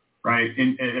column, right?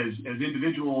 As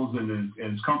individuals and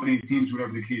as companies, teams,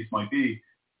 whatever the case might be.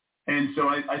 And so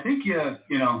I think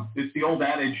it's the old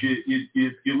adage: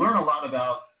 you learn a lot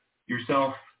about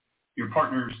yourself, your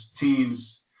partners, teams,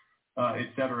 et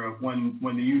cetera, when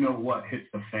the what hits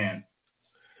the fan.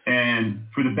 And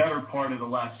for the better part of the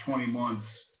last 20 months,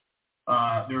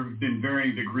 there have been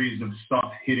varying degrees of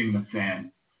stuff hitting the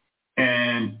fan.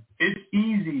 And it's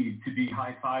easy to be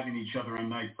high-fiving each other on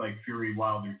nights like Fury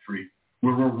Wilder 3,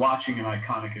 where we're watching an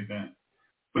iconic event.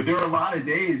 But there are a lot of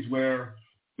days where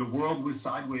the world was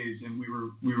sideways and we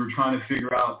were trying to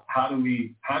figure out how do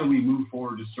we move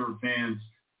forward to serve fans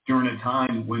during a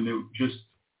time when there just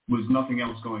was nothing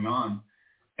else going on.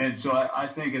 And so I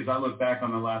think as I look back on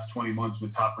the last 20 months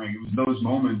with Top Rank, it was those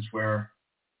moments where,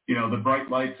 the bright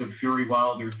lights of Fury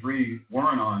Wilder 3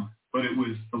 weren't on, but it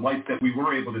was the lights that we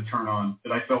were able to turn on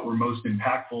that I felt were most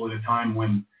impactful at a time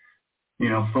when,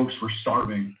 folks were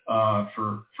starving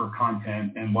for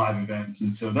content and live events.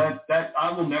 And so that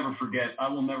I will never forget. I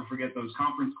will never forget those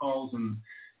conference calls and,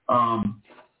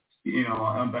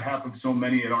 on behalf of so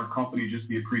many at our company, just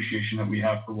the appreciation that we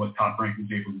have for what Top Rank was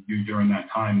able to do during that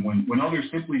time when others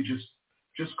simply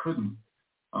just couldn't.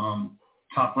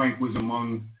 Top Rank was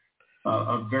among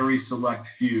a very select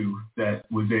few that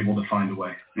was able to find a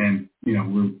way. And,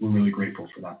 we're really grateful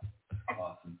for that.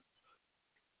 Awesome.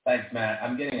 Thanks, Matt.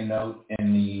 I'm getting a note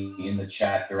in the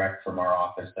chat direct from our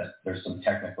office that there's some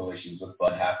technical issues with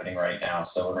Bud happening right now.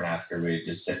 So we're going to ask everybody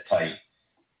to just sit tight.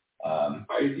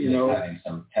 Having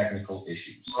some technical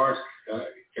issues. Mark,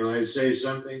 can I say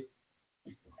something?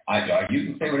 You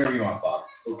can say whatever you want, Bob.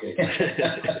 Okay.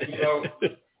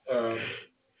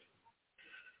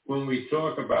 When we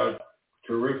talk about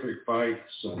terrific fights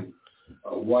and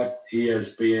what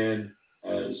ESPN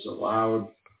has allowed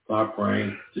Top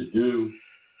Rank to do.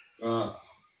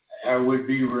 I would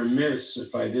be remiss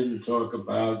if I didn't talk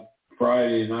about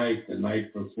Friday night, the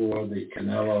night before the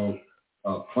Canelo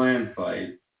Plant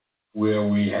fight, where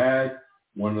we had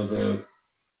one of the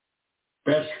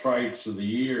best fights of the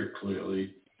year,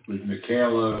 clearly, with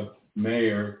Michaela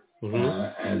Mayer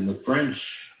and the French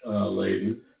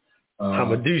lady.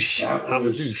 Hamadouche. That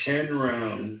was 10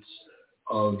 rounds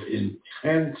of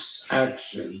intense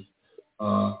action.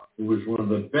 It was one of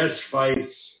the best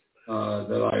fights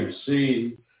that I've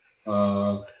seen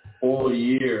all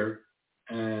year,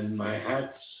 and my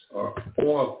hats are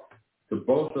off to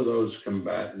both of those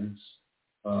combatants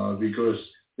because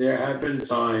there have been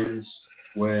times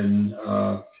when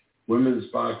women's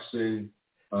boxing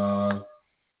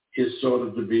is sort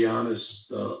of, to be honest,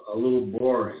 a little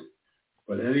boring.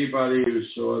 But anybody who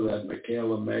saw that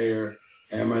Michaela Mayer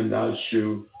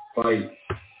Hamadouche fight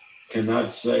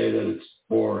cannot say that it's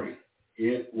boring.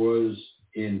 It was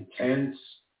intense.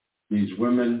 These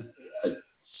women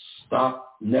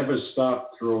never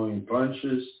stopped throwing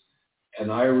punches,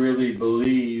 and I really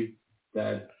believe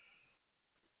that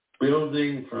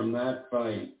building from that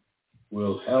fight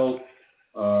will help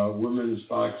women's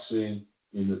boxing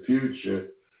in the future,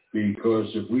 because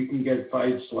if we can get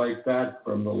fights like that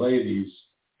from the ladies,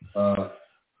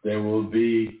 there will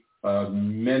be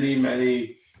many,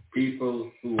 many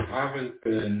people who haven't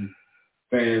been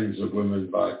fans of women's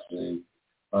boxing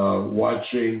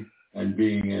watching and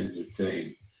being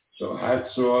entertained. So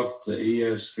hats off to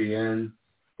ESPN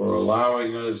for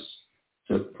allowing us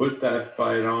to put that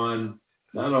fight on,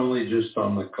 not only just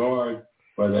on the card,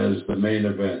 but as the main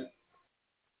event.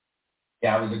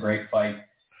 Yeah, it was a great fight.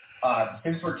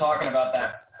 Since we're talking about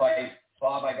that fight,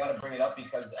 Bob, I got to bring it up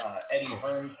because Eddie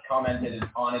Hearn commented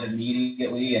on it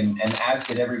immediately, and as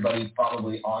did everybody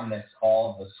probably on this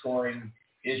call. The scoring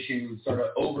issue sort of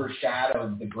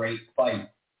overshadowed the great fight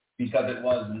because it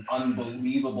was an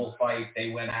unbelievable fight. They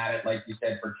went at it, like you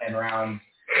said, for 10 rounds.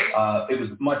 It was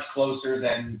much closer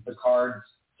than the cards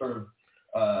sort of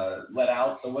let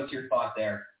out. So what's your thought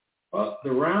there? Well,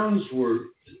 the rounds were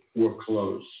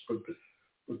close, but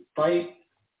the fight,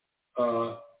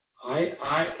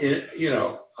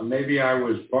 maybe I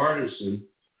was partisan,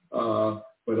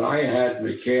 but I had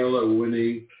Michaela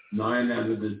winning 9 out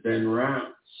of the 10 rounds.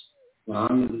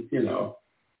 Now,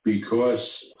 because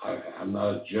I'm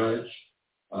not a judge,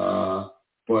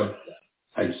 but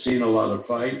I've seen a lot of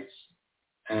fights,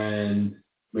 and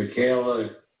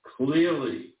Michaela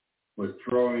clearly was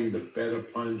throwing the better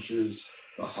punches,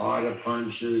 the harder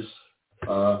punches.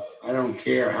 I don't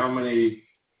care how many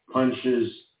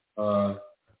punches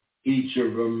each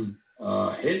of them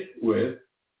hit with,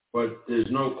 but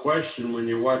there's no question when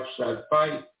you watch that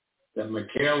fight that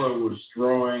Michaela was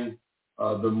throwing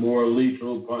the more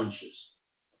lethal punches.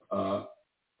 I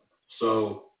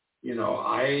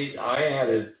had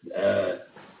it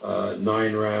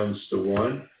 9 rounds to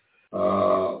 1.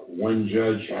 One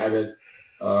judge had it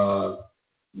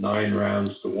 9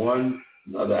 rounds to 1.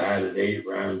 Another had it 8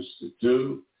 rounds to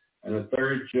 2. And a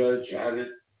third judge had it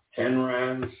 10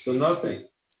 rounds to nothing.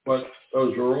 But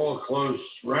those were all close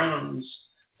rounds,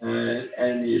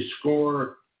 and you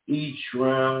score each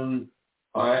round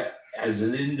as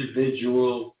an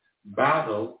individual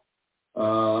battle.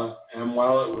 And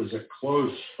while it was a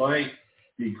close fight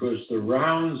because the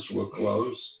rounds were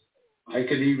close, I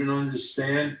could even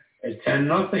understand a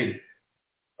 10-0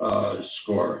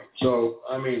 scoring. So,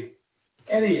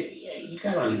 Eddie, you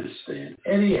got to understand,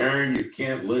 Eddie Hearn you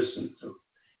can't listen to.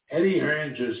 Eddie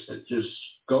Hearn just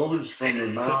goes from the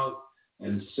mouth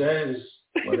and says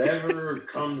whatever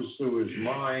comes to his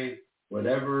mind,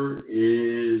 whatever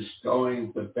is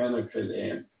going to benefit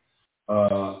him.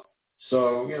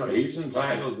 He's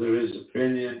entitled to his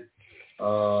opinion,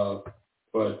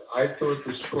 but I thought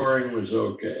the scoring was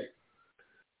okay.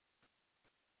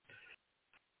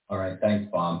 All right, thanks,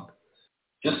 Bob.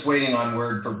 Just waiting on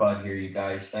word for Bud here, you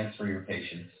guys. Thanks for your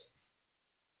patience.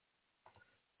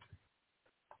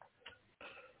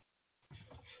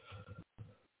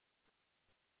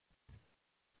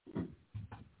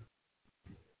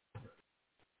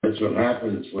 That's what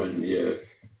happens when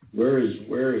where is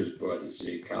Bud? Is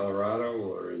he in Colorado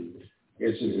or I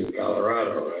guess he's in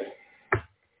Colorado, right?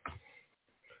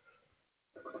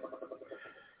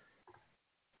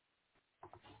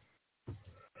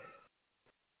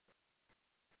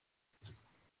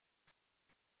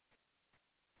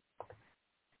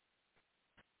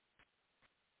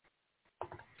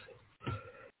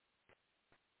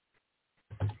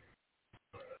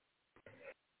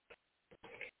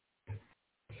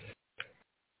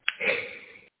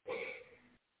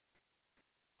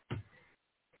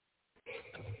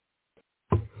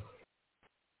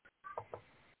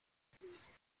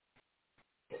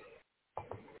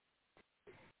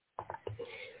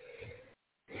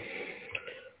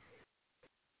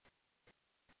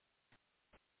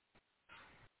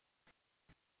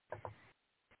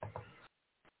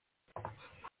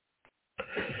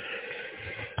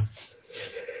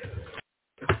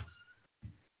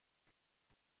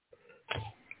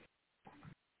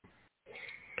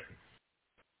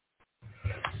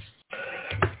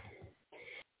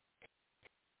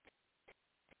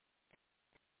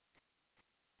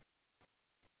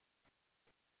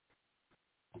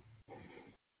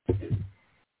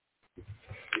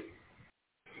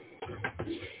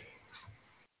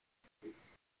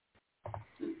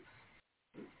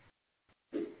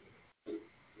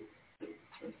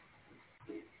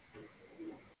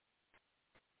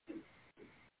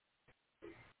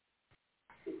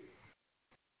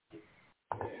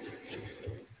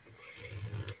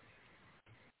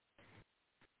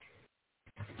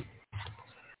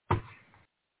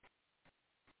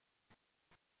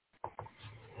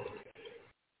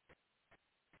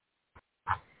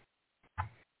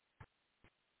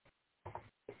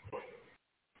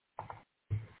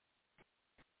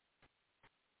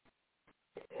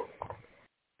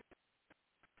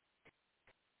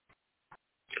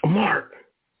 Mark.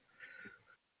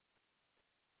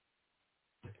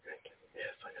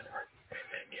 Yes, I got it right.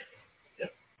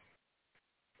 Yep.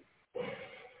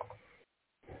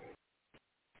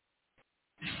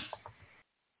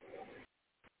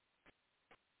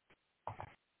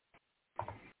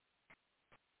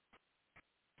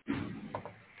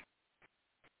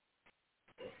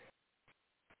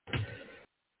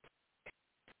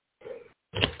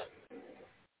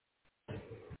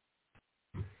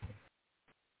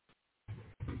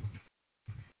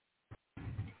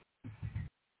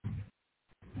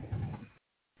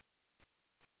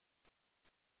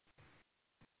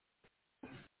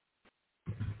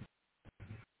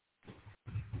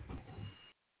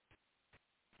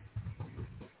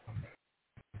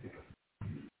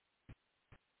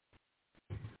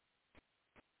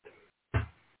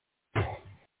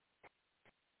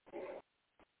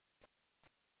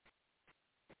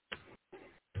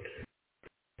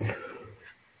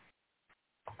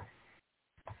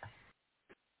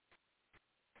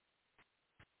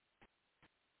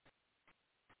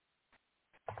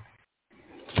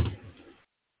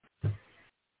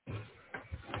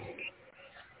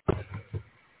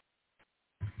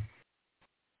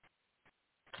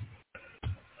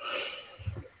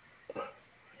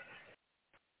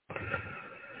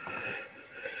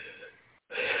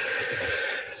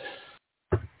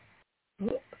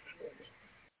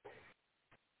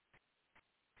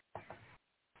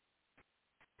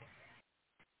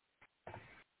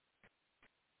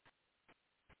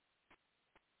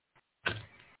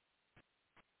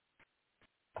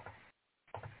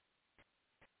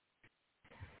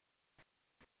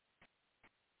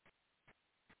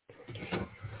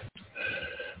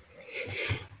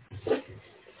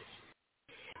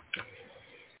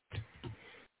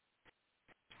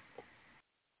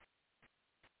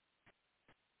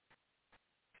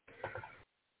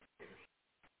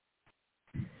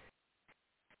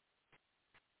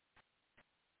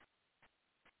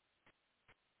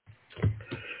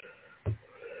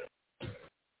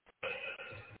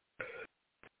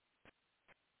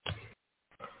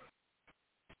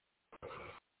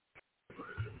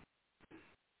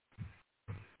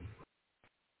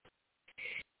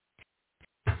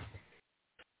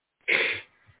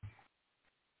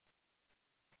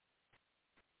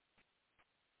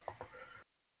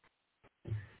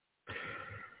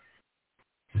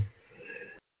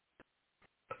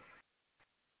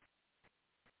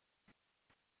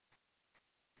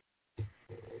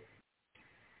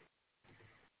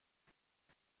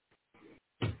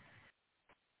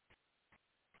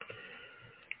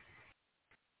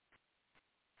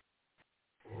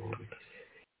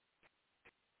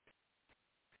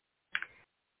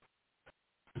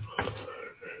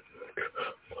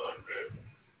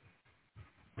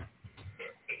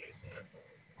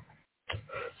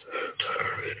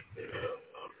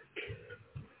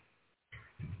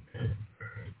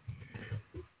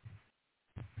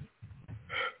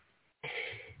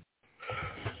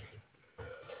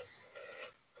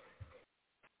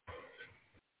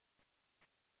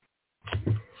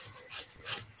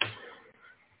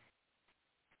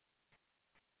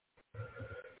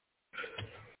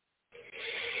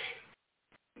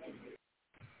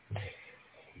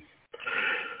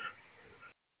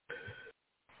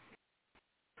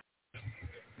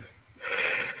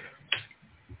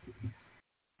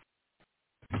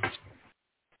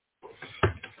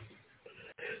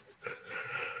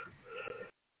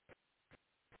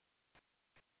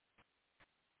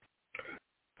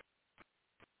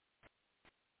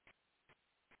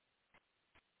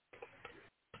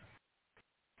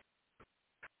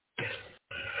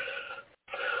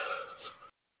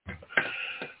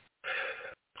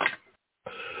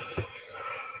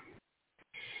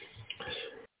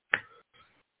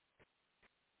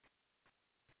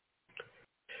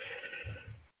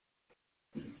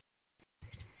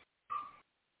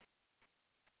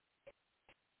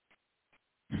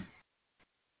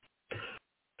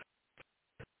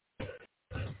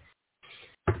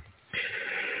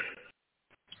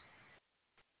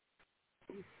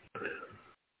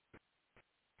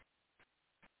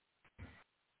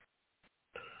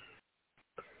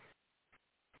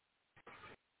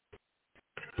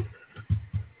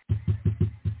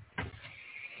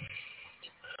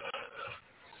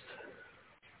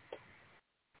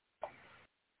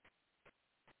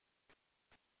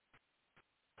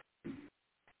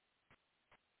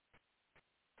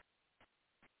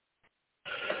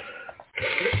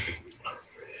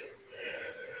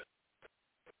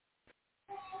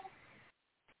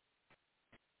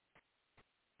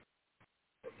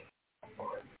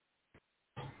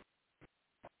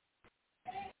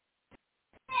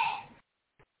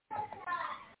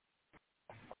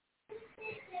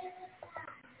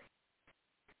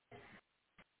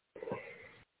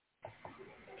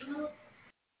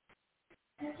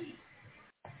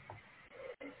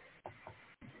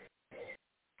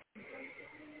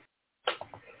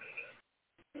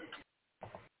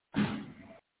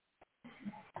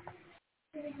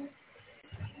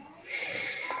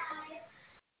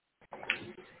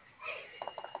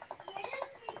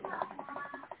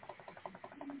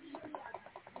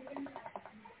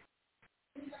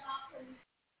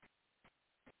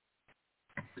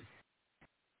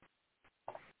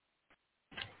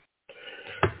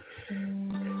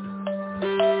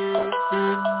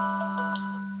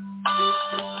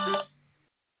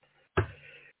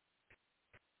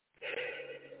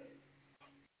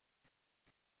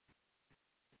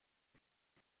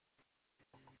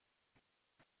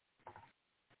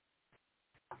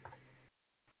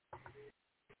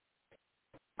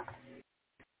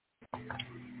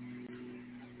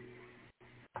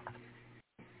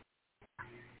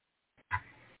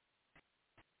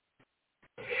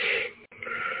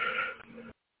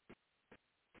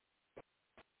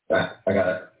 I got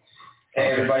it.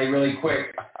 Hey, everybody, really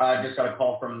quick. Just got a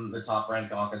call from the Top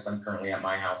Rank office. I'm currently at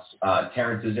my house.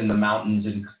 Terence is in the mountains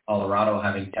in Colorado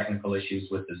having technical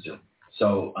issues with the Zoom.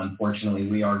 So, unfortunately,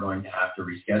 we are going to have to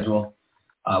reschedule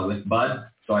with Bud.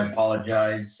 So I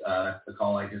apologize. That's the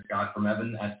call I just got from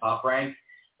Evan at Top Rank.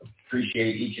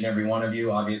 Appreciate each and every one of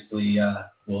you. Obviously,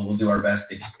 we'll do our best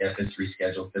to get this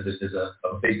rescheduled because this is a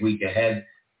big week ahead.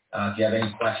 If you have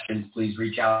any questions, please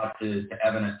reach out to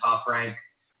Evan at Top Rank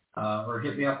or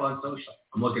hit me up on social.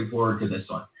 I'm looking forward to this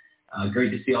one. Great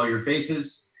to see all your faces.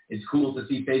 It's cool to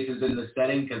see faces in this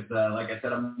setting because, like I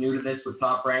said, I'm new to this with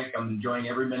Top Rank. I'm enjoying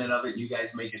every minute of it. You guys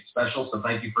make it special, so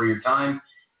thank you for your time.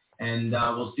 And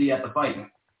we'll see you at the fight.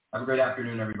 Have a great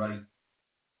afternoon, everybody.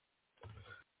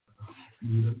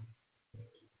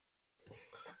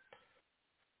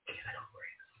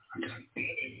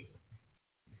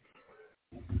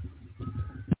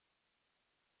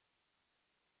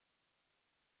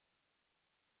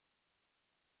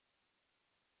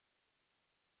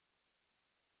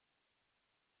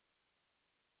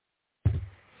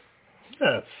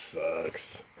 That sucks.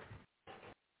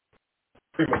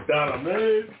 Prima donna,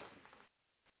 man.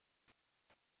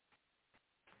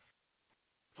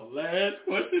 The last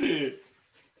question is.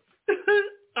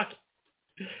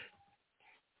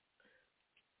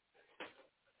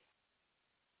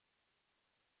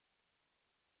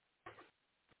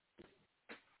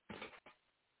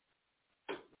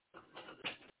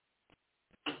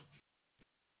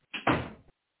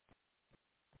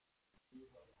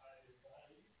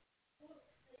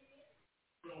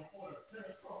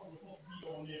 Terence Crawford was supposed to be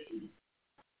on there too.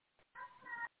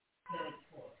 Terence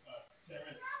Crawford.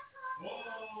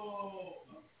 Whoa!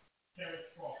 Terence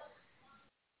Crawford.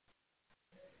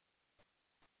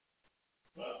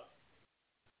 Well,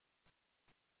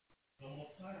 no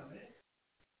more time, man.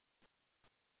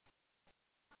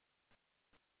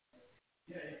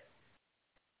 Yeah.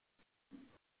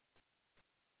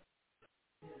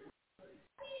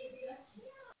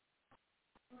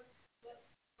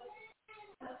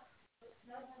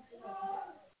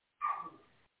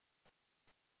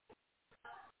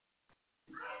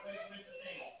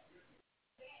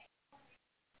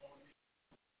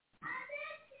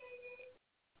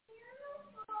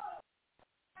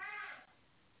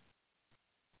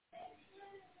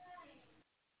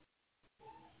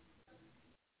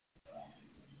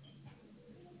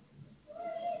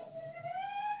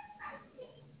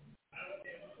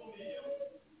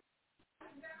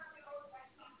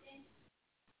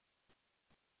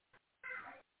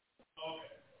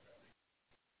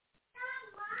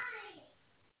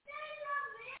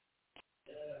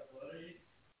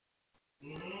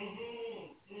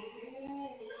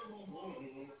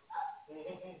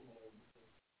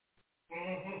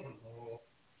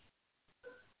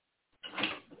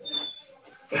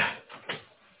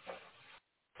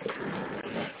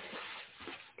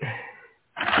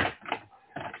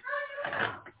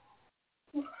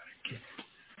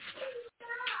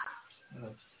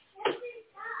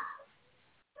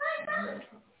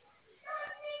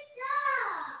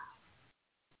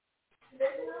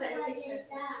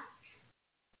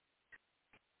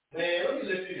 Man, let me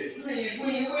look at this. Let me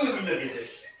look at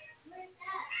this.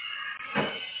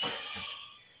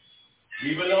 We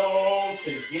belong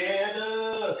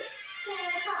together.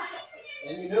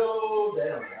 And you know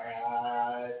that I'm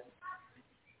right.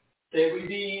 That we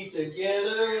be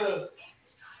together.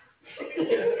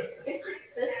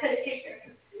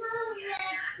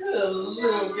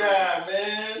 Little guy,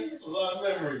 man. A lot of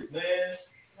memories, man.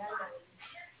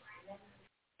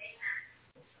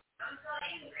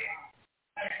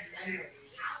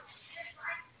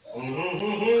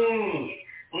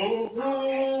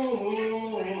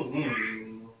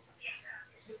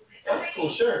 That's a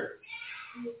cool shirt.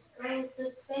 I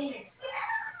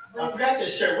forgot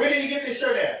this shirt. Where did you get this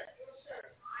shirt at?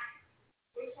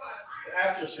 The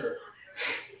Astro shirt.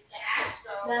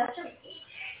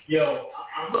 Yo,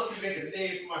 I must be making a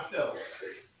name for myself.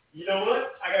 You know what?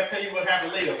 I gotta tell you what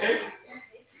happened later, okay?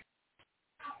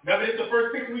 Remember, this is the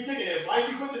first picture we took in there. Why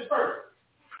did you put this first?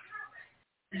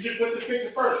 You should put this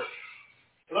picture first.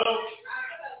 Hello?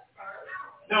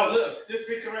 No, look, this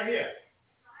picture right here.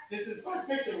 This is the first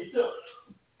picture we took.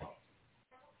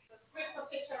 Flip the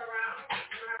picture around.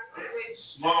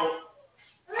 Small.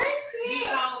 Leave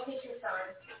all the pictures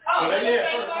first. Oh, right there,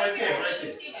 first, right there.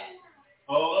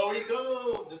 Oh, there we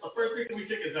go. This is the first picture we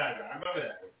took in Zaga. I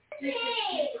remember that. So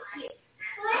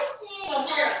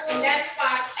here, in that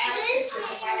spot, add pictures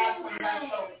if I have some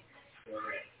left over.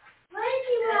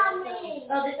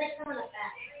 Oh, there's like some on the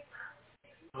back.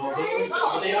 Oh,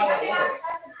 they all at once.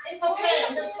 It's okay,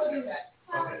 I'm just putting that.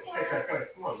 Okay,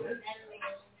 come on, man.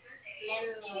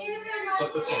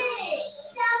 What's the song?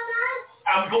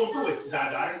 I'm going through it,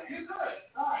 Zai. You're good.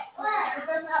 All right. It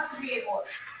doesn't have to be a boy.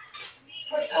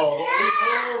 Oh,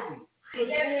 does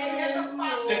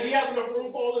he have enough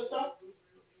room for all this stuff?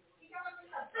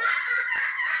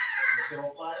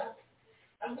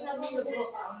 I'm going to read the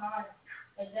book online.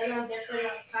 And then I'm just going to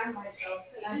time myself.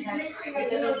 And I'm going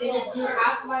to do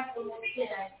half my homework today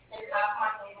and half my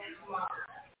homework tomorrow.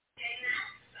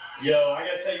 Yo, I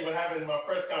got to tell you what happened in my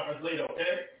press conference later,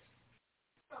 okay?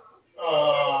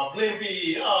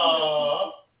 Blimpy,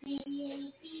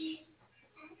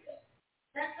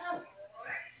 That's him.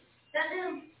 That's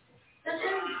him. That's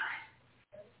him.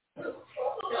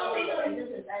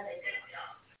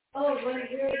 Oh, when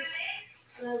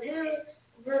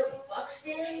we're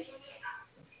upstairs.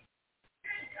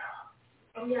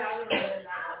 Oh, yeah, I remember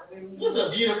that. This is a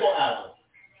beautiful album.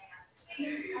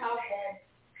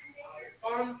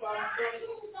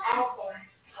 Album.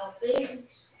 A baby.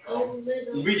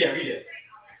 Read it.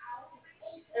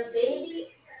 A baby.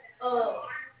 A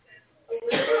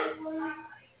little one.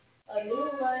 A new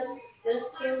life just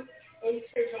came into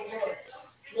the world.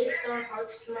 Makes our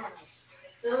hearts smile.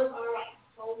 Fills our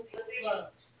homes with love.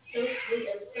 So sweet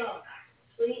and soft.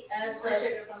 Sweet as a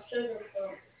sugar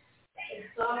plum. And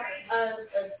soft as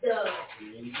a dove.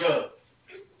 There you go.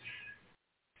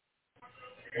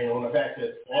 And on the back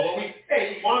says, although hey,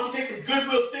 why don't you take the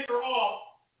Goodwill sticker off?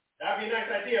 That'd be a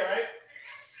nice idea, right?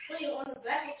 Wait, on the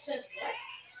back it says what?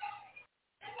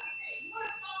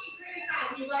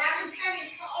 What I've been saying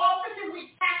is all pictures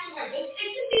with packing her. It's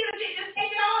just either just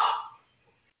take it off.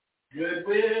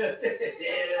 Goodwill.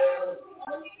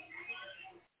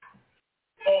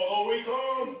 Although we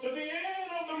come to the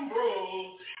end of the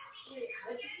road.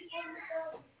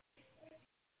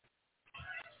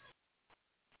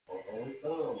 Although we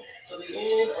come to the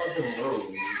end of the road.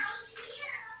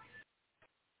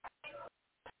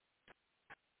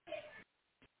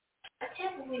 I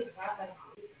can't believe that.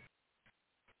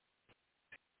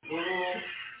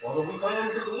 Although we come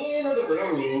to the end of the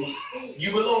road, you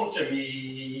belong to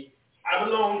me. I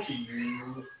belong to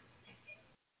you.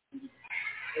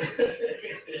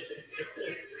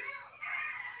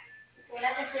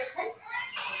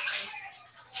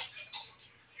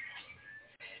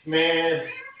 Man,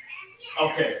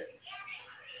 okay.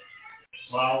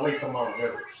 Well, I'll wait till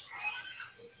tomorrow.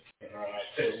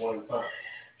 Say it one time.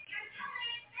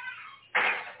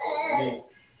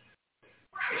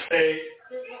 Say,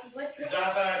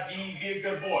 Java, be a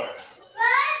good boy. What?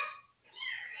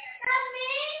 That's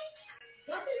me?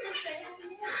 What did you say?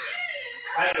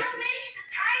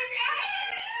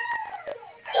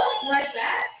 Like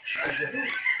that?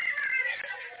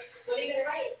 What are you going to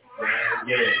write?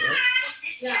 Yeah.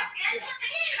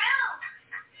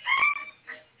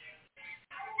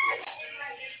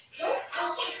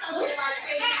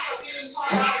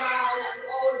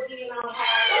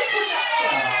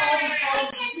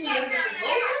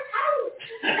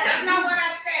 That's not what I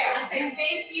said. I said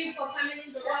thank you for coming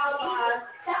into the wild.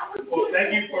 Well, thank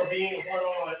you for being a part of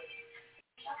it.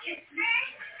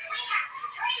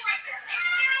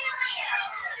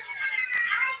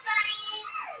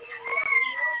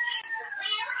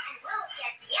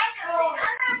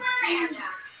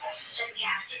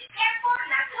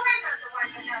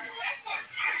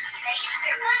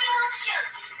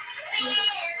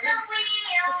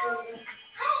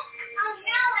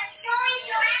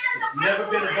 Never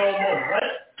been a dull moment,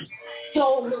 right? So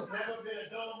never been a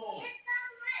dull moment.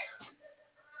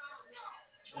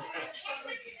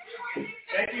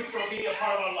 Thank you for being a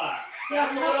part of our lives.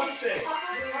 Yeah, what I'm saying.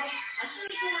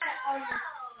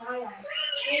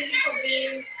 Thank you for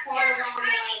being part of our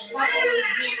lives. Not always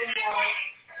being in our hearts.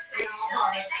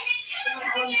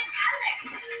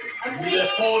 We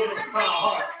just hold it from our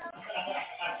heart.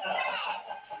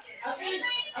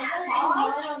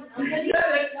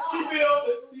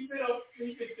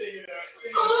 Keep it there.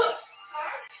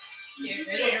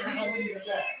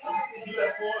 You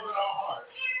have formed in our heart.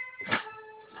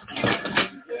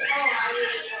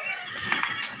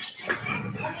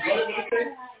 What did you say?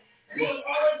 We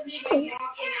always be in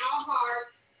our heart.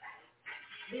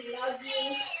 We love you.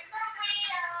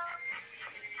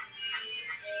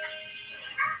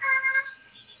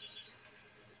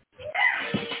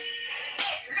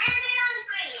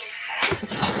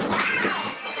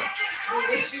 We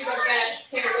wish you the best.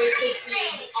 Can't wait to see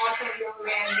the awesome young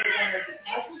man you're going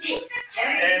to be.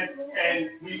 And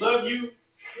we love you.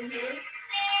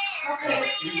 Okay.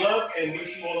 We love and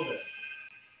wish you all the best.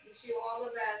 Wish you all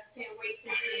the best. Can't wait to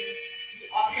see the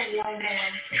awesome young man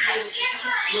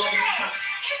you'll become.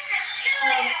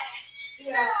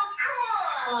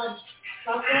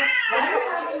 Can't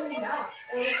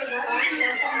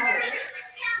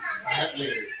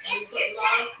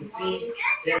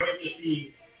wait to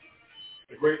see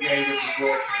the great man that was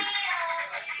brought to you.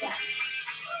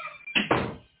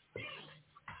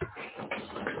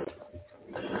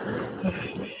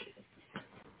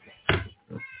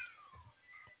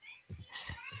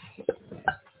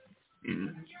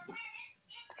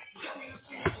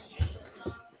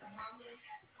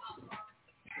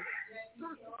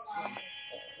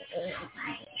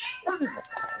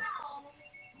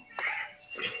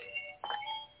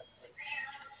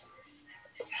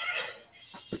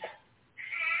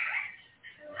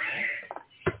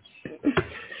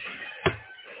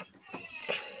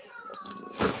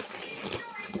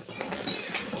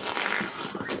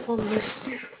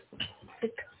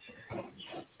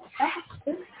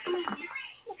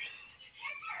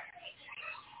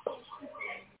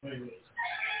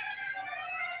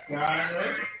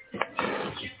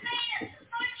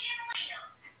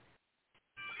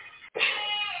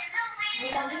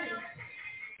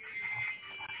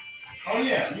 Oh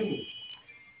yeah, you.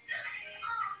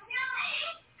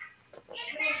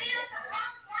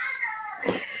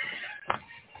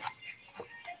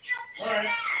 All right.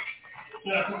 So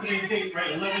I put today's date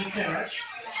right, 11/10, right?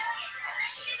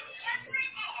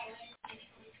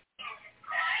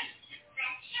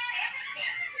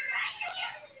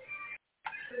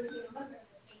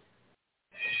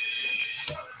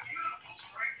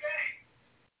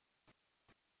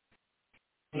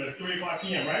 So it's 3:00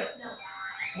 p.m., right? No.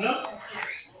 No?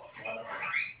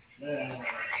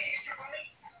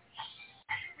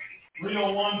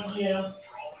 3:01 p.m.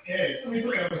 Hey, let me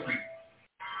put that with you.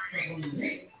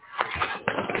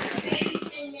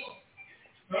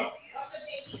 No?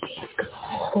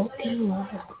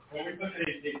 Let me put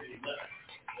today's date to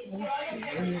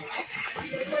 11.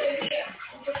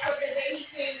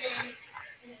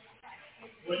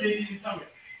 What day did you tell me?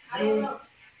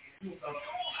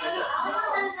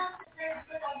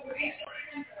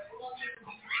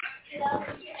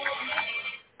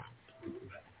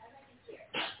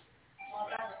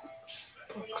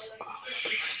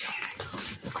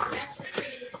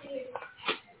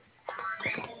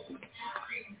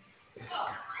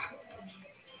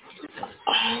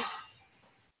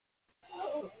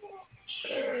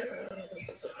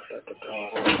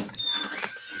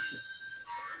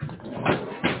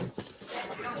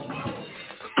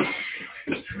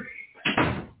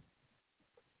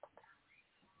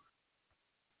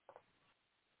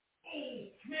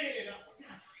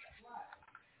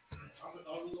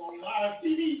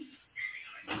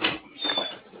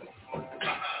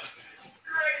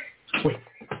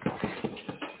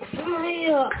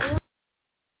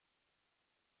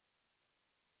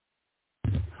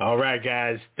 All right,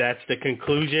 guys, that's the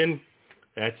conclusion.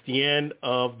 That's the end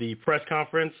of the press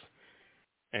conference.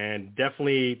 And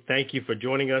definitely thank you for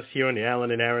joining us here on the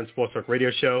Alan and Aaron Sports Talk Radio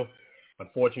Show.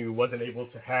 Unfortunately, we wasn't able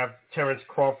to have Terence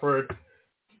Crawford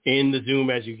in the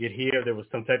Zoom as you could hear. There was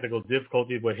some technical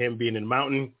difficulties with him being in the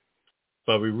mountain.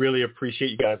 But we really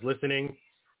appreciate you guys listening.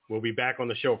 We'll be back on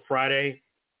the show Friday,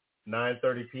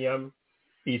 9:30 p.m.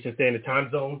 Eastern Standard Time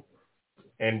Zone.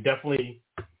 And definitely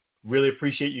really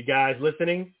appreciate you guys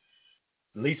listening.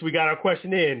 At least we got our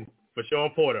question in for Shawn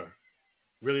Porter.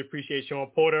 Really appreciate Shawn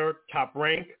Porter, top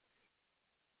rank.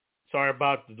 Sorry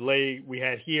about the delay we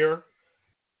had here.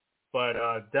 But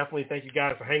definitely thank you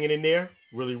guys for hanging in there.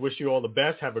 Really wish you all the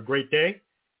best. Have a great day.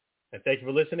 And thank you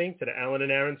for listening to the Alan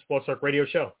and Aaron Sports Talk Radio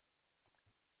Show.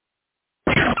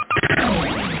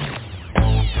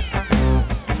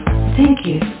 Thank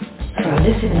you for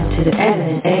listening to the Alan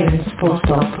and Aaron Sports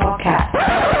Talk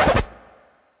Podcast.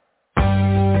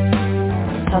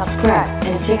 Subscribe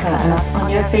and check us out on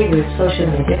your favorite social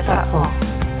media platform.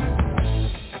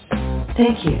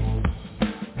 Thank you.